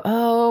and they go,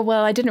 oh,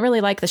 well, I didn't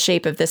really like the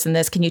shape of this and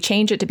this. Can you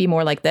change it to be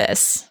more like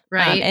this?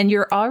 Right. And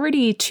you're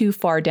already too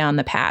far down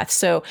the path.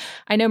 So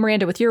I know,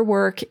 Miranda, with your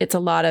work, it's a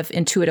lot of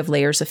intuitive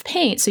layers of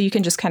paint. So you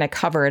can just kind of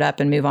cover it up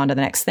and move on to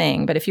the next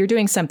thing. But if you're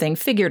doing something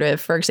figurative,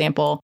 for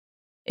example,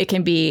 it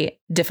can be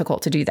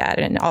difficult to do that.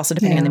 And also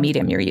depending on the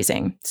medium you're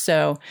using.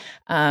 So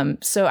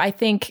I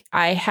think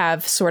I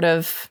have sort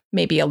of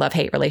maybe a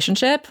love-hate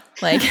relationship.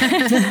 Like,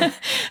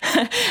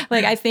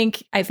 like I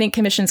think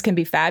commissions can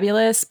be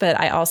fabulous, but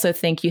I also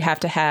think you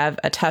have to have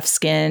a tough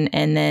skin,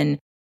 and then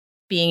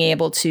being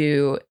able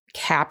to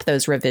cap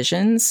those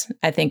revisions,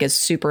 I think, is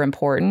super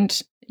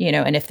important.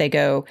 And if they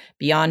go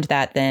beyond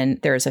that, then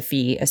there's a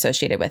fee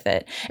associated with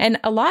it. And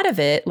a lot of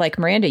it, like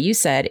Miranda, you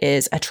said,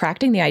 is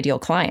attracting the ideal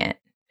client.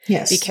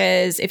 Yes.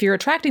 Because if you're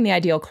attracting the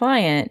ideal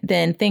client,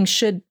 then things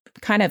should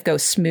kind of go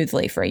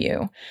smoothly for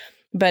you.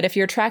 But if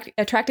you're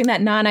attracting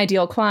that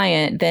non-ideal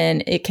client,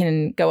 then it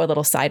can go a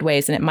little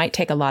sideways, and it might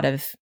take a lot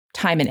of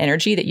time and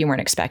energy that you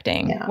weren't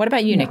expecting. Yeah. What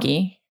about you,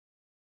 Nikki?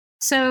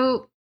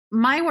 So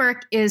my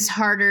work is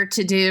harder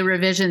to do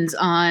revisions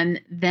on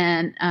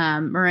than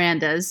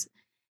Miranda's.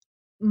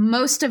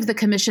 Most of the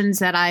commissions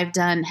that I've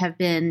done have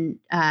been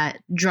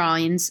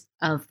drawings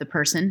of the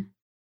person.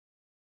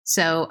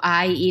 So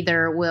I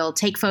either will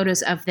take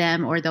photos of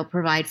them or they'll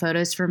provide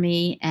photos for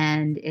me,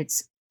 and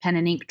it's pen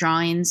and ink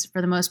drawings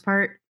for the most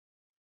part.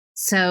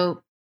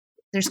 So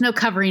there's no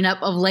covering up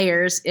of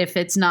layers if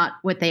it's not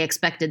what they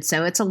expected.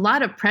 So it's a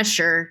lot of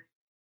pressure,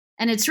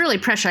 and it's really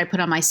pressure I put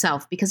on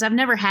myself because I've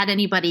never had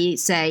anybody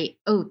say,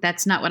 oh,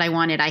 that's not what I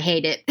wanted. I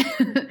hate it.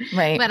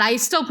 Right. But I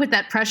still put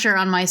that pressure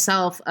on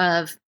myself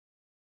of,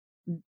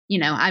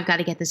 I've got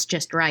to get this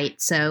just right.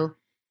 So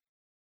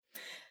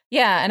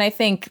yeah. And I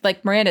think,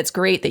 like Miranda, it's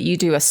great that you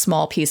do a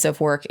small piece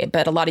of work,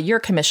 but a lot of your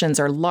commissions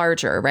are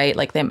larger, right?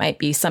 Like they might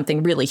be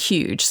something really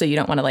huge. So you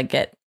don't want to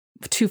get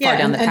too far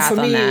down the path on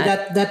that. And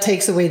for me, that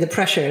takes away the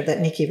pressure that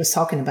Nikki was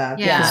talking about.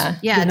 Yeah.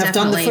 Yeah. I've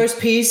done the first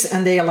piece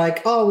and they are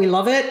like, oh, we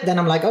love it. Then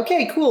I'm like,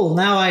 okay, cool.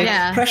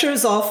 Now pressure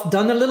is off,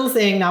 done a little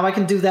thing. Now I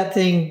can do that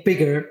thing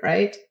bigger,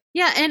 right?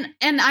 Yeah.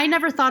 And I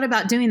never thought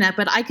about doing that,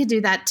 but I could do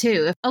that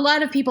too. A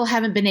lot of people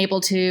haven't been able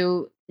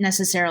to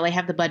necessarily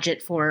have the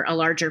budget for a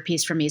larger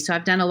piece for me. So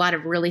I've done a lot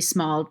of really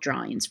small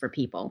drawings for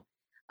people.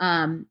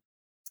 And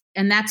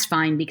that's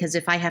fine because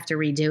if I have to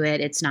redo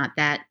it, it's not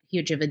that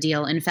huge of a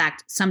deal. In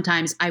fact,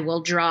 sometimes I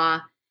will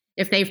draw,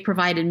 if they've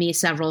provided me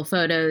several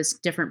photos,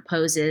 different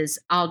poses,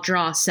 I'll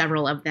draw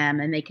several of them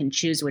and they can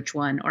choose which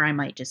one, or I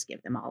might just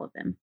give them all of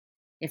them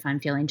if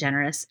I'm feeling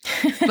generous.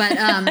 But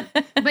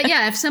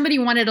yeah, if somebody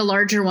wanted a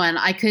larger one,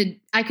 I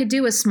could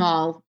do a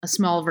small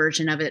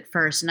version of it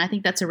first. And I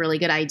think that's a really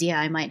good idea.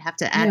 I might have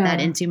to add that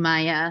into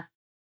my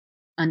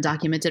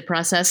undocumented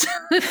process.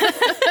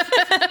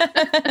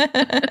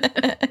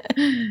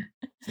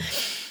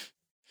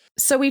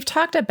 So we've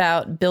talked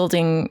about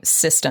building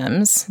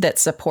systems that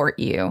support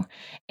you.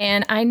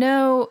 And I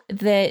know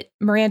that,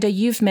 Miranda,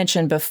 you've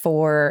mentioned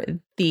before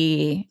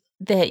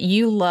that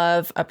you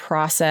love a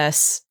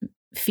process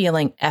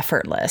feeling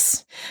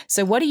effortless.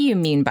 So what do you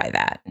mean by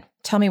that?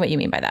 Tell me what you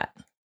mean by that.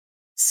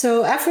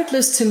 So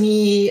effortless to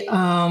me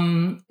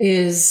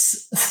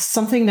is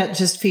something that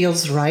just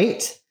feels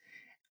right.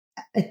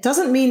 It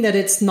doesn't mean that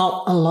it's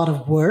not a lot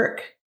of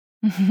work.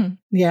 Mm-hmm.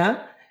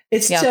 Yeah.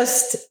 It's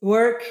just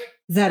work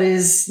that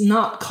is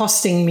not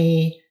costing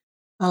me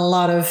a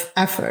lot of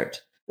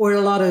effort or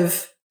a lot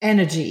of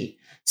energy.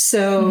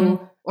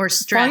 So or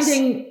stress.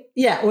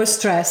 Or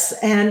stress.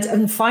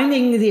 And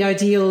finding the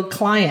ideal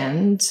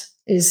client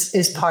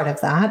is part of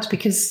that,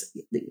 because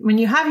when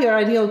you have your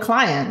ideal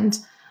client,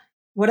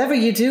 whatever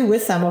you do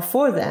with them or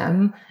for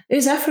them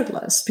is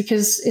effortless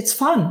because it's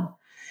fun.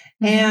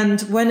 Mm-hmm.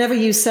 And whenever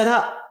you set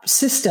up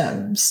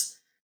systems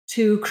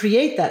to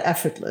create that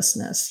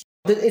effortlessness,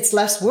 it's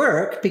less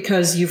work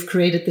because you've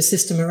created the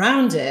system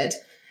around it.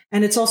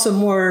 And it's also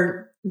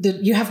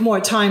you have more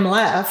time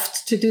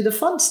left to do the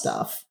fun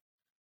stuff.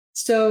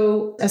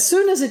 So as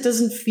soon as it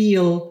doesn't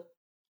feel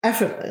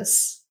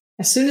effortless,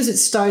 as soon as it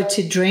started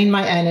to drain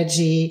my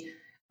energy,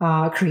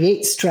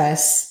 create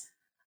stress,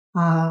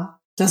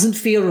 doesn't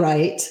feel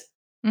right,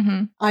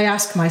 I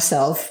ask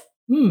myself,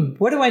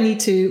 what do I need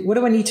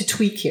to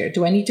tweak here?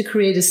 Do I need to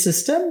create a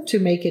system to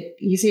make it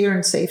easier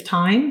and save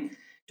time?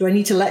 Do I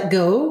need to let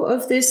go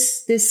of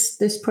this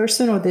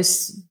person or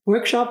this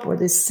workshop or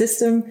this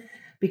system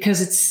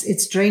because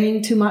it's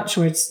draining too much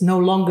or it's no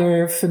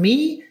longer for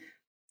me?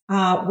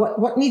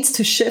 What needs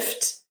to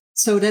shift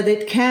so that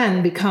it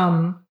can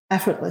become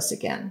effortless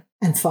again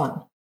and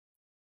fun?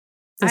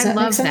 I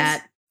love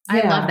that.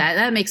 I love that.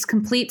 That makes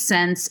complete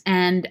sense.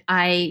 And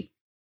I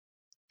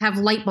have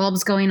light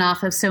bulbs going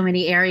off of so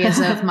many areas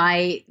of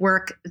my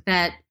work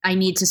that I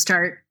need to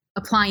start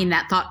applying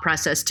that thought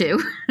process to.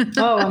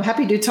 Oh, I'm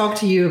happy to talk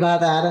to you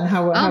about that and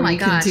how you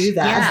can do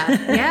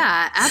that.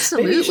 Yeah,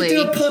 absolutely. Maybe you should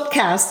do a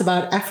podcast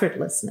about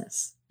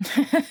effortlessness.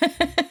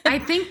 I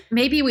think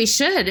maybe we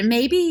should.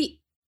 Maybe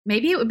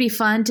it would be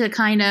fun to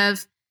kind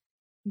of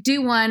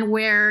do one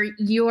where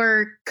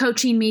you're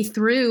coaching me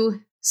through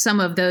some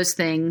of those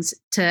things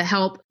to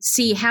help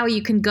see how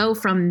you can go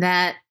from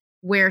that,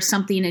 where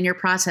something in your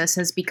process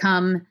has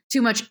become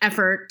too much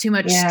effort, too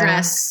much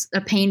stress,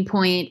 a pain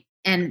point,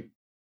 and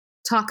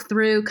talk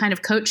through, kind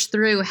of coach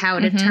through how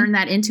to turn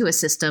that into a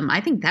system.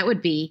 I think that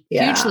would be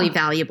hugely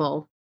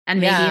valuable,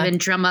 and maybe even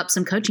drum up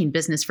some coaching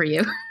business for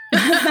you.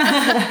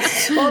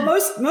 Well,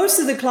 most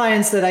of the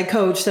clients that I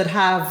coach that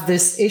have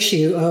this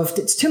issue of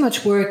it's too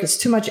much work, it's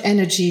too much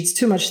energy, it's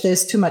too much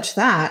this, too much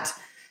that,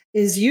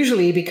 is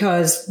usually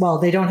because, well,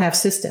 they don't have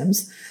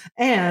systems,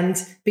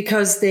 and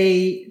because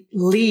they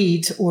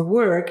lead or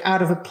work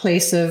out of a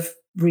place of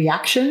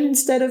reaction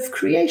instead of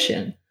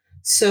creation.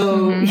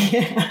 So, in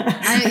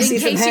case you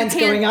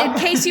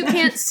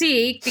can't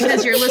see,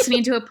 because you're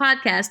listening to a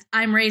podcast,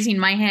 I'm raising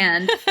my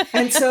hand.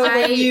 And so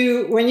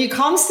when you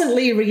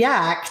constantly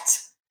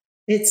react,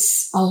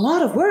 it's a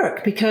lot of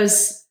work,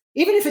 because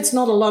even if it's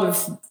not a lot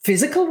of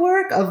physical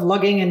work of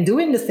logging and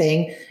doing the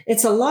thing,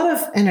 it's a lot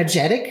of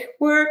energetic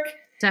work.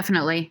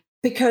 Definitely.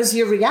 Because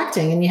you're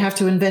reacting and you have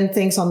to invent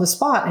things on the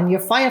spot and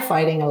you're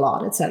firefighting a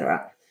lot,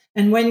 etc.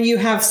 And when you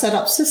have set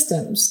up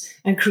systems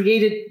and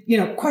created,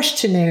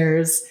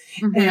 questionnaires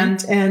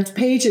and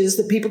pages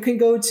that people can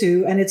go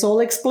to, and it's all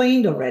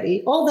explained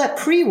already, all that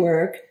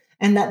pre-work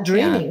and that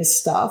draining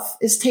stuff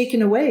is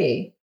taken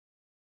away.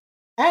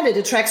 And it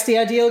attracts the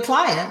ideal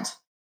client.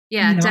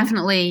 Yeah,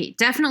 definitely.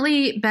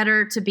 Definitely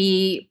better to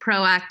be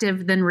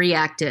proactive than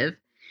reactive,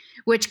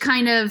 which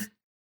kind of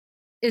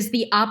is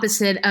the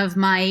opposite of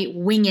my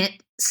wing it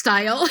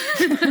style.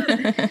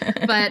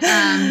 But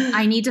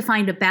I need to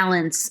find a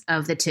balance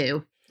of the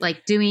two,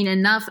 like doing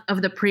enough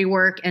of the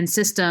pre-work and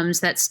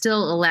systems that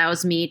still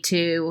allows me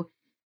to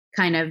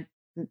kind of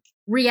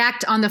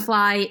react on the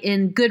fly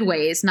in good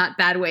ways, not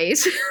bad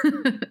ways.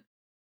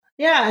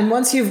 Yeah. And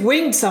once you've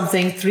winged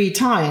something 3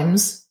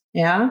 times,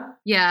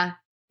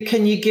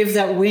 can you give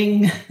that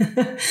wing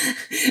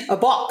a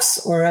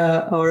box or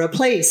a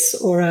place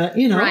or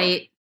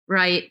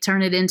Right.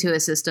 Turn it into a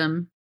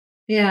system.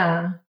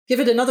 Yeah.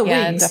 Give it another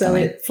wing so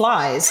it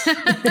flies.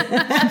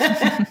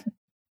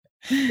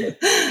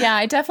 Yeah,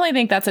 I definitely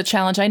think that's a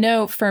challenge. I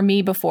know for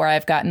me before,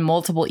 I've gotten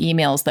multiple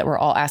emails that were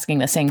all asking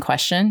the same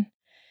question.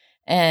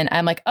 And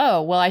I'm like,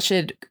 oh, well, I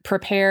should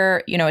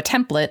prepare, a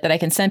template that I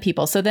can send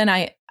people. So then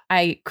I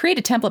create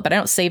a template, but I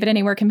don't save it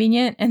anywhere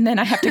convenient. And then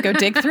I have to go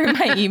dig through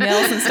my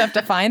emails and stuff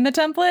to find the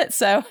template.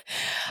 So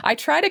I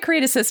try to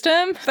create a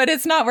system, but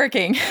it's not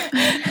working.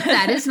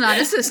 That is not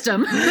a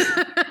system.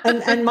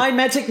 and my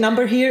magic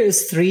number here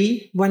is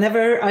 3.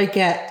 Whenever I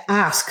get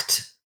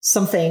asked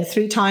something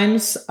 3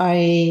 times,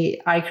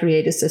 I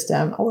create a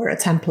system or a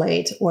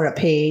template or a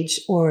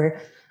page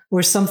or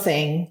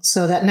something,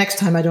 so that next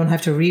time I don't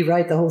have to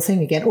rewrite the whole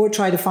thing again or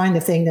try to find the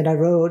thing that I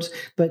wrote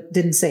but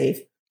didn't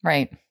save.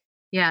 Right.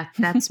 Yeah,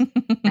 that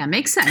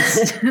makes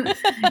sense.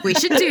 We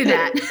should do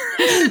that.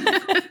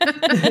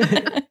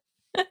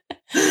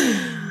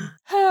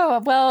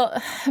 Oh,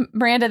 well,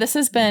 Miranda, this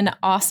has been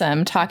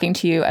awesome talking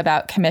to you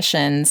about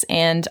commissions,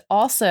 and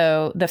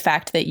also the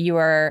fact that you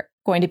are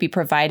going to be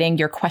providing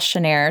your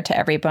questionnaire to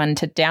everyone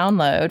to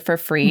download for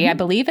free. I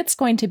believe it's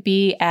going to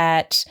be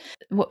at,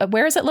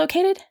 where is it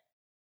located?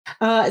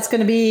 It's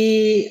going to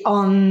be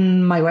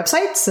on my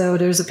website. So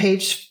there's a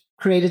page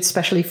created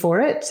specially for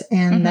it.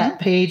 And that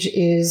page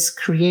is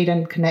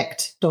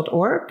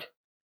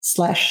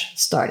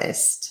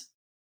createandconnect.org/Stardust.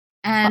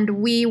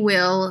 And we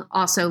will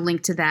also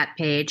link to that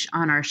page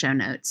on our show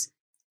notes.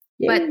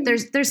 Yay. But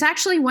there's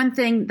actually one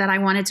thing that I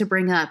wanted to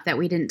bring up that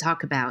we didn't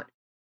talk about.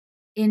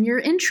 In your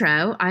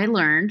intro, I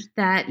learned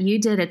that you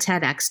did a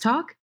TEDx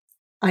talk.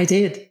 I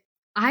did.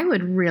 I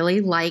would really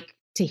like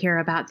to hear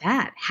about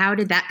that. How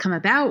did that come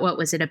about? What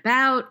was it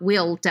about?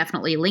 We'll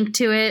definitely link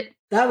to it.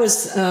 That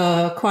was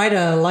quite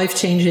a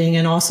life-changing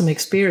and awesome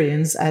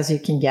experience, as you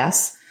can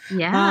guess.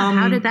 Yeah.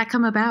 How did that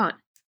come about?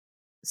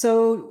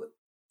 So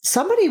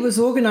somebody was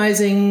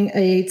organizing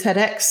a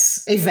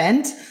TEDx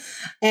event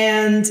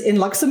and in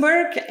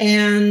Luxembourg,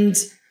 and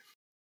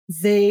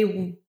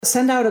they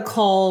sent out a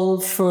call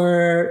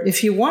for,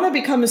 if you want to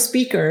become a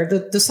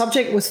speaker, the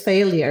subject was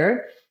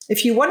failure.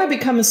 If you want to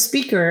become a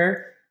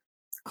speaker,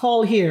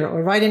 call here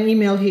or write an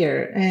email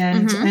here.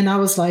 And I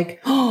was like,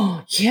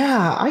 oh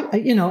yeah, I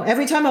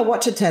every time I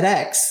watch a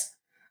TEDx,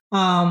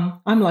 I'm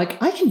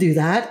like, I can do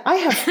that. I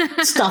have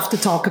stuff to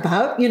talk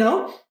about,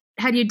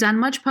 Had you done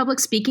much public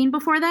speaking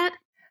before that?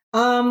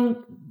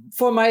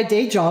 For my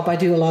day job, I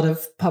do a lot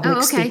of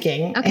public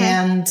speaking. Okay.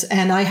 And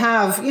I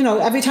have,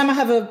 every time I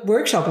have a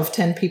workshop of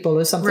 10 people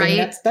or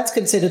something, that's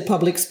considered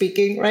public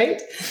speaking,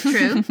 right?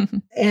 True.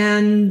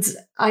 And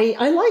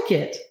I like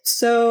it.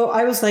 So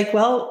I was like,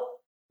 well,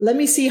 let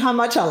me see how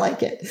much I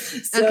like it.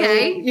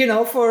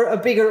 So, for a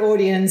bigger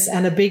audience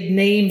and a big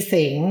name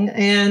thing.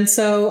 And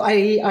so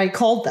I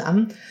called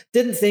them,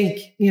 didn't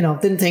think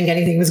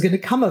anything was going to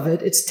come of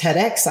it. It's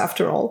TEDx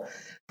after all.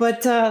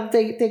 But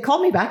they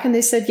called me back and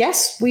they said,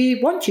 yes,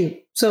 we want you.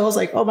 So I was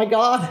like, oh my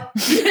God,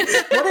 what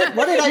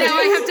did I do? Now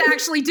I have to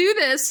actually do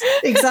this.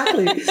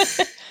 Exactly.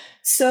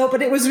 So,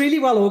 but it was really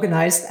well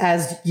organized,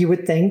 as you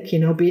would think,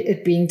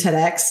 it being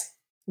TEDx.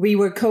 We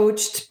were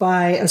coached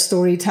by a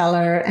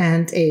storyteller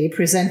and a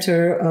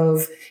presenter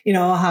of,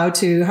 how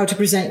to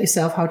present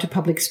yourself, how to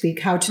public speak,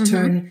 how to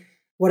turn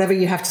whatever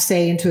you have to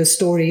say into a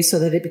story so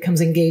that it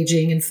becomes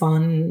engaging and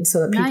fun,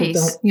 so that people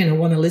don't,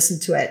 want to listen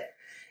to it.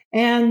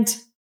 And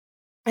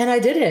I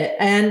did it,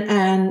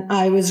 and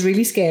I was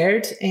really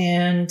scared,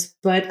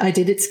 but I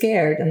did it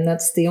scared, and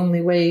that's the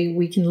only way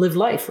we can live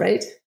life,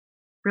 right?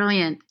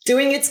 Brilliant.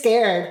 Doing it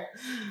scared.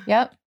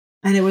 Yep.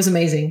 And it was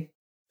amazing.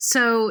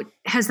 So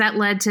has that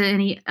led to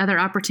any other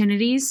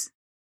opportunities?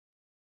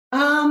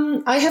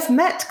 I have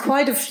met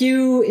quite a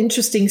few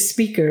interesting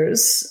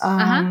speakers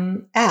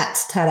at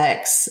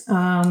TEDx.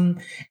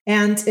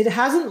 And it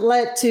hasn't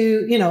led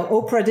to,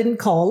 Oprah didn't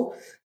call,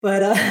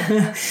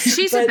 but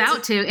she's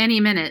about to any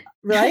minute.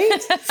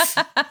 Right?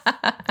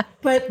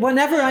 But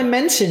whenever I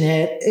mention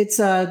it, it's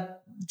a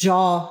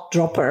jaw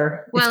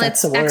dropper. Well,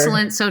 it's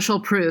excellent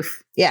social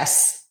proof.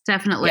 Yes.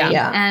 Definitely.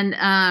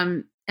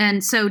 Yeah.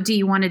 And so do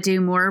you want to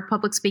do more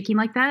public speaking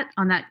like that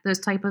on those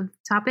type of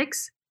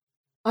topics?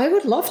 I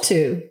would love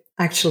to,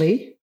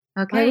 actually.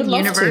 Okay.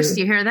 Universe,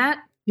 do you hear that?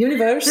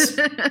 Universe.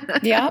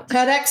 Yeah.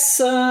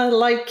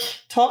 TEDx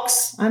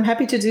talks. I'm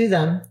happy to do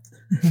them.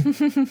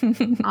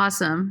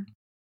 Awesome.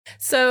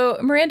 So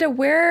Miranda,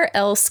 where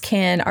else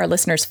can our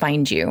listeners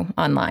find you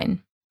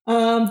online?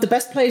 The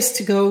best place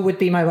to go would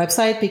be my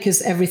website,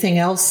 because everything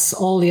else,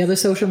 all the other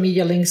social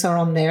media links are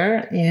on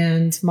there.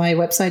 And my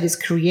website is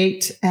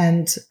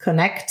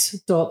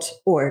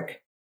createandconnect.org.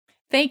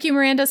 Thank you,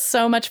 Miranda,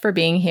 so much for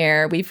being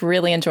here. We've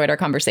really enjoyed our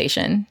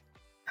conversation.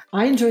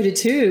 I enjoyed it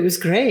too. It was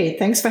great.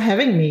 Thanks for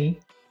having me.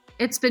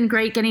 It's been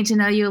great getting to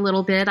know you a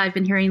little bit. I've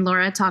been hearing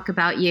Laura talk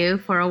about you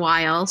for a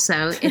while,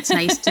 so it's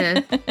nice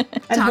to talk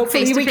and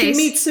hopefully face to we face.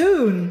 Can meet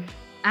soon.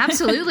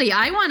 Absolutely.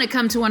 I want to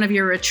come to one of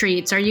your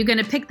retreats. Are you going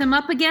to pick them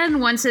up again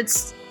once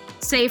it's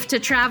safe to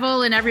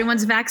travel and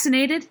everyone's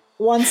vaccinated?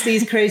 Once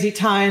these crazy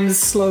times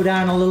slow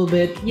down a little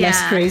bit,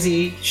 less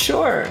crazy,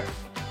 sure.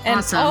 And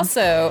awesome.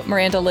 Also,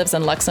 Miranda lives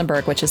in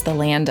Luxembourg, which is the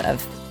land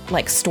of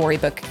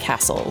storybook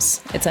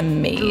castles. It's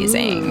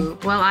amazing. Ooh,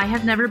 well, I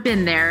have never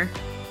been there.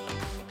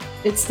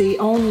 It's the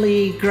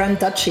only Grand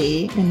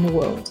Duchy in the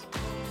world.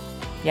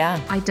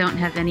 Yeah. I don't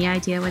have any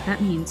idea what that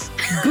means.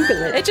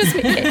 Google it. It just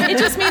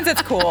means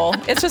it's cool.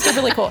 It's just a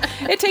really cool.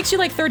 It takes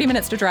you 30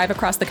 minutes to drive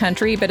across the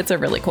country, but it's a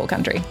really cool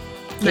country.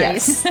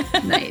 Nice.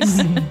 Nice.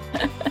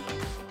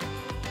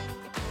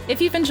 If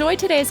you've enjoyed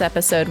today's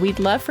episode, we'd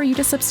love for you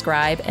to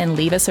subscribe and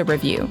leave us a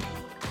review.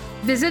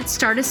 Visit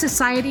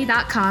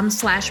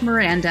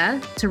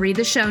stardustsociety.com/Miranda to read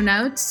the show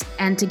notes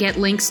and to get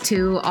links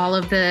to all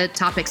of the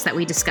topics that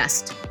we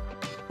discussed.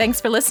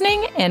 Thanks for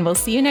listening, and we'll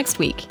see you next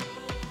week.